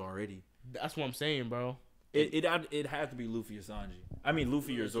doors already. That's what I'm saying, bro. It had to be Luffy or Sanji. I mean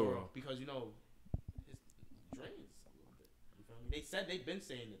Luffy or Zoro. Because his drains a little bit. You feel me? They said they've been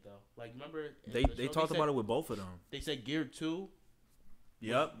saying it though. Like remember they talked about it with both of them. They said Gear 2.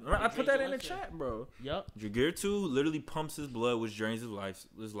 Yep, I put that in the chat, bro. Yep. Gear 2 literally pumps his blood, which drains his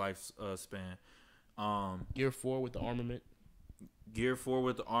life span. Gear 4 with the armament. Gear 4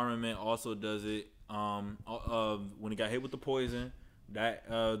 with the armament also does it. When he got hit with the poison, that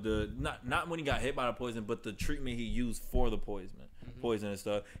not when he got hit by the poison, but the treatment he used for the poison and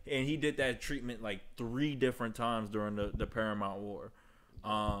stuff. And he did that treatment like 3 different times during the Paramount War.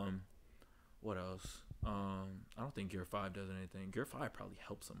 What else? I don't think Gear 5 does anything. Gear 5 probably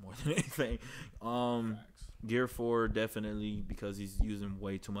helps him more than anything. Gear 4 definitely, because he's using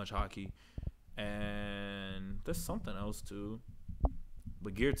way too much hockey. And there's something else too.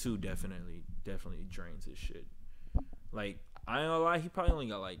 But Gear 2 definitely drains his shit. Like, I ain't gonna lie, he probably only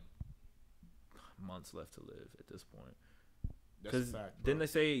got like months left to live at this point. Because didn't they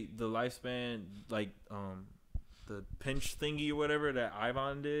say the lifespan, like the pinch thingy or whatever that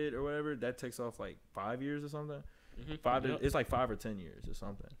Ivan did or whatever, that takes off like 5 years or something? It's like 5 or 10 years or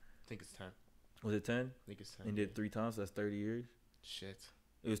something. I think it's 10. Was it 10? I think it's 10. And did 3 times, so that's 30 years. Shit.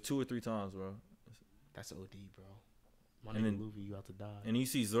 It was 2 or 3 times, bro. That's OD, bro. My nigga Luffy, you about to die. And you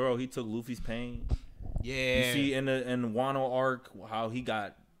see Zoro, he took Luffy's pain. Yeah. You see in the Wano arc how he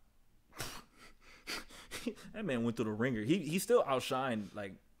got that man went through the ringer. He still outshined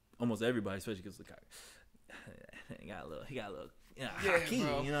like almost everybody, especially because the guy he got a little hockey,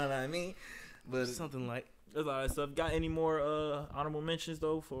 bro. You know what I mean? But something like that's all that stuff. Got any more honorable mentions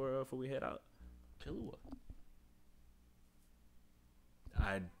though for we head out? Killua.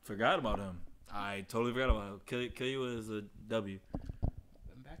 I forgot about him. I totally forgot about him. Killua is a W.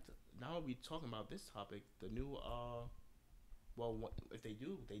 And back to now we talking about this topic. The new if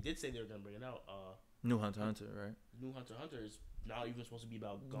they did say they were gonna bring it out. New Hunter x Hunter, right? New Hunter x Hunter is now even supposed to be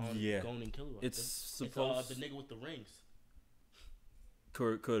about Gon and Killua. It's supposed the nigga with the rings.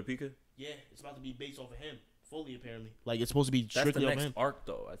 Kurapika? Yeah, it's about to be based off of him fully apparently. Like it's supposed to be strictly that's the off next him. arc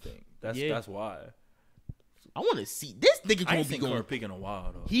though. I think that's why. I want to see this nigga I gonna ain't be seen going. Kurapika in a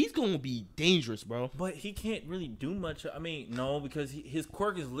while though. He's gonna be dangerous, bro. But he can't really do much. I mean, no, because his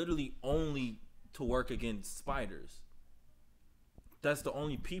quirk is literally only to work against spiders. That's the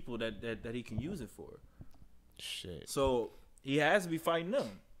only people that he can use it for. Shit. So he has to be fighting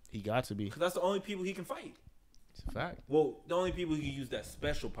them. He got to be. Because that's the only people he can fight. It's a fact. Well, the only people he can use that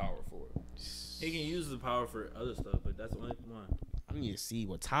special power for. He can use the power for other stuff, but that's the only one. I need to see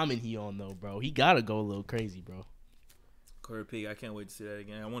what timing he on though, bro. He gotta go a little crazy, bro. Kurapika, I can't wait to see that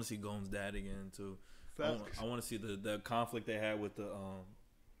again. I want to see Gon's dad again too. I want to see the conflict they had with the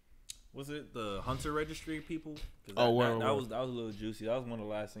was it the Hunter Registry people? That was a little juicy. That was one of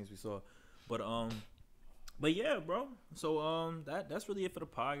the last things we saw. But yeah, bro. So that's really it for the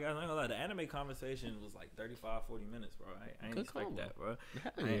podcast. I'm not gonna lie, the anime conversation was like 35-40 minutes, bro. I ain't expect that, bro.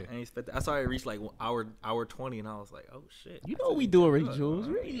 I ain't expect that. I saw it reach like hour 20, and I was like, oh shit. You know what we do already, Jules.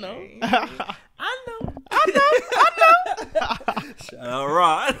 We know. I know. Shout out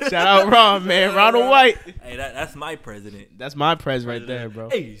Ron. Shout out Ron, man. Ronald White. Hey, that's my president. That's my prez right there, bro.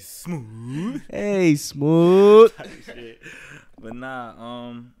 Hey, smooth. Hey, smooth. But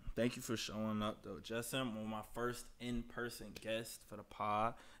nah, thank you for showing up though, Justin. On my first in-person guest for the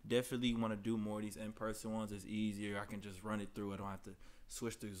pod. Definitely want to do more of these in-person ones. It's easier. I can just run it through. I don't have to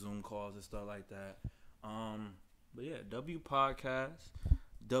switch through Zoom calls and stuff like that. But yeah, W Podcast,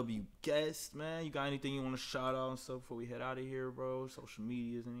 W Guest, man. You got anything you want to shout out and stuff before we head out of here, bro? Social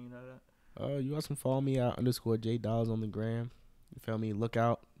medias and anything like that? You guys can follow me at _JDolls on the gram. You feel me? Look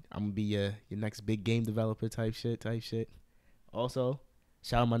out. I'm gonna be your next big game developer type shit. Also,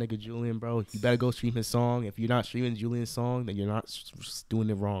 shout out my nigga Julian, bro. You better go stream his song. If you're not streaming Julian's song, then you're not doing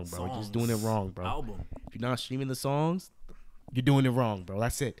it wrong, bro. You're just doing it wrong, bro. Album. If you're not streaming the songs, you're doing it wrong, bro.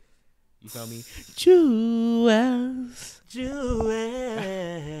 That's it. You feel me? Juelz.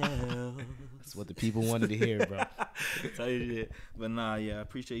 That's what the people wanted to hear, bro. Tell you shit. But nah, yeah, I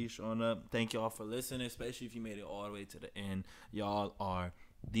appreciate you showing up. Thank y'all for listening, especially if you made it all the way to the end. Y'all are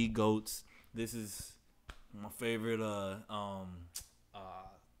the GOATs. This is my favorite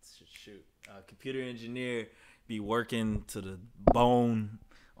computer engineer, be working to the bone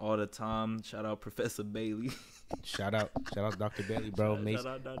all the time. Shout out Professor Bailey. Shout out Dr. Bailey, bro. Make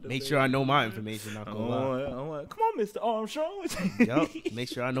Make sure I know my information. Not gonna lie. I'm like, come on, Mr. Armstrong. Yup. Make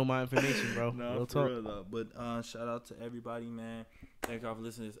sure I know my information, bro. No, Real for talk. real though. But shout out to everybody, man. Thank y'all for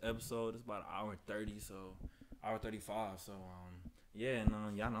listening to this episode. It's about 1:30, so 1:35. So yeah,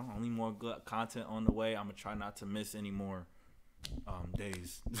 and y'all know only more good content on the way. I'm gonna try not to miss any more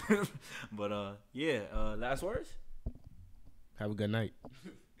days. But yeah, last words. Have a good night.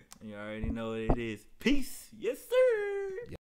 You already know what it is. Peace. Yes.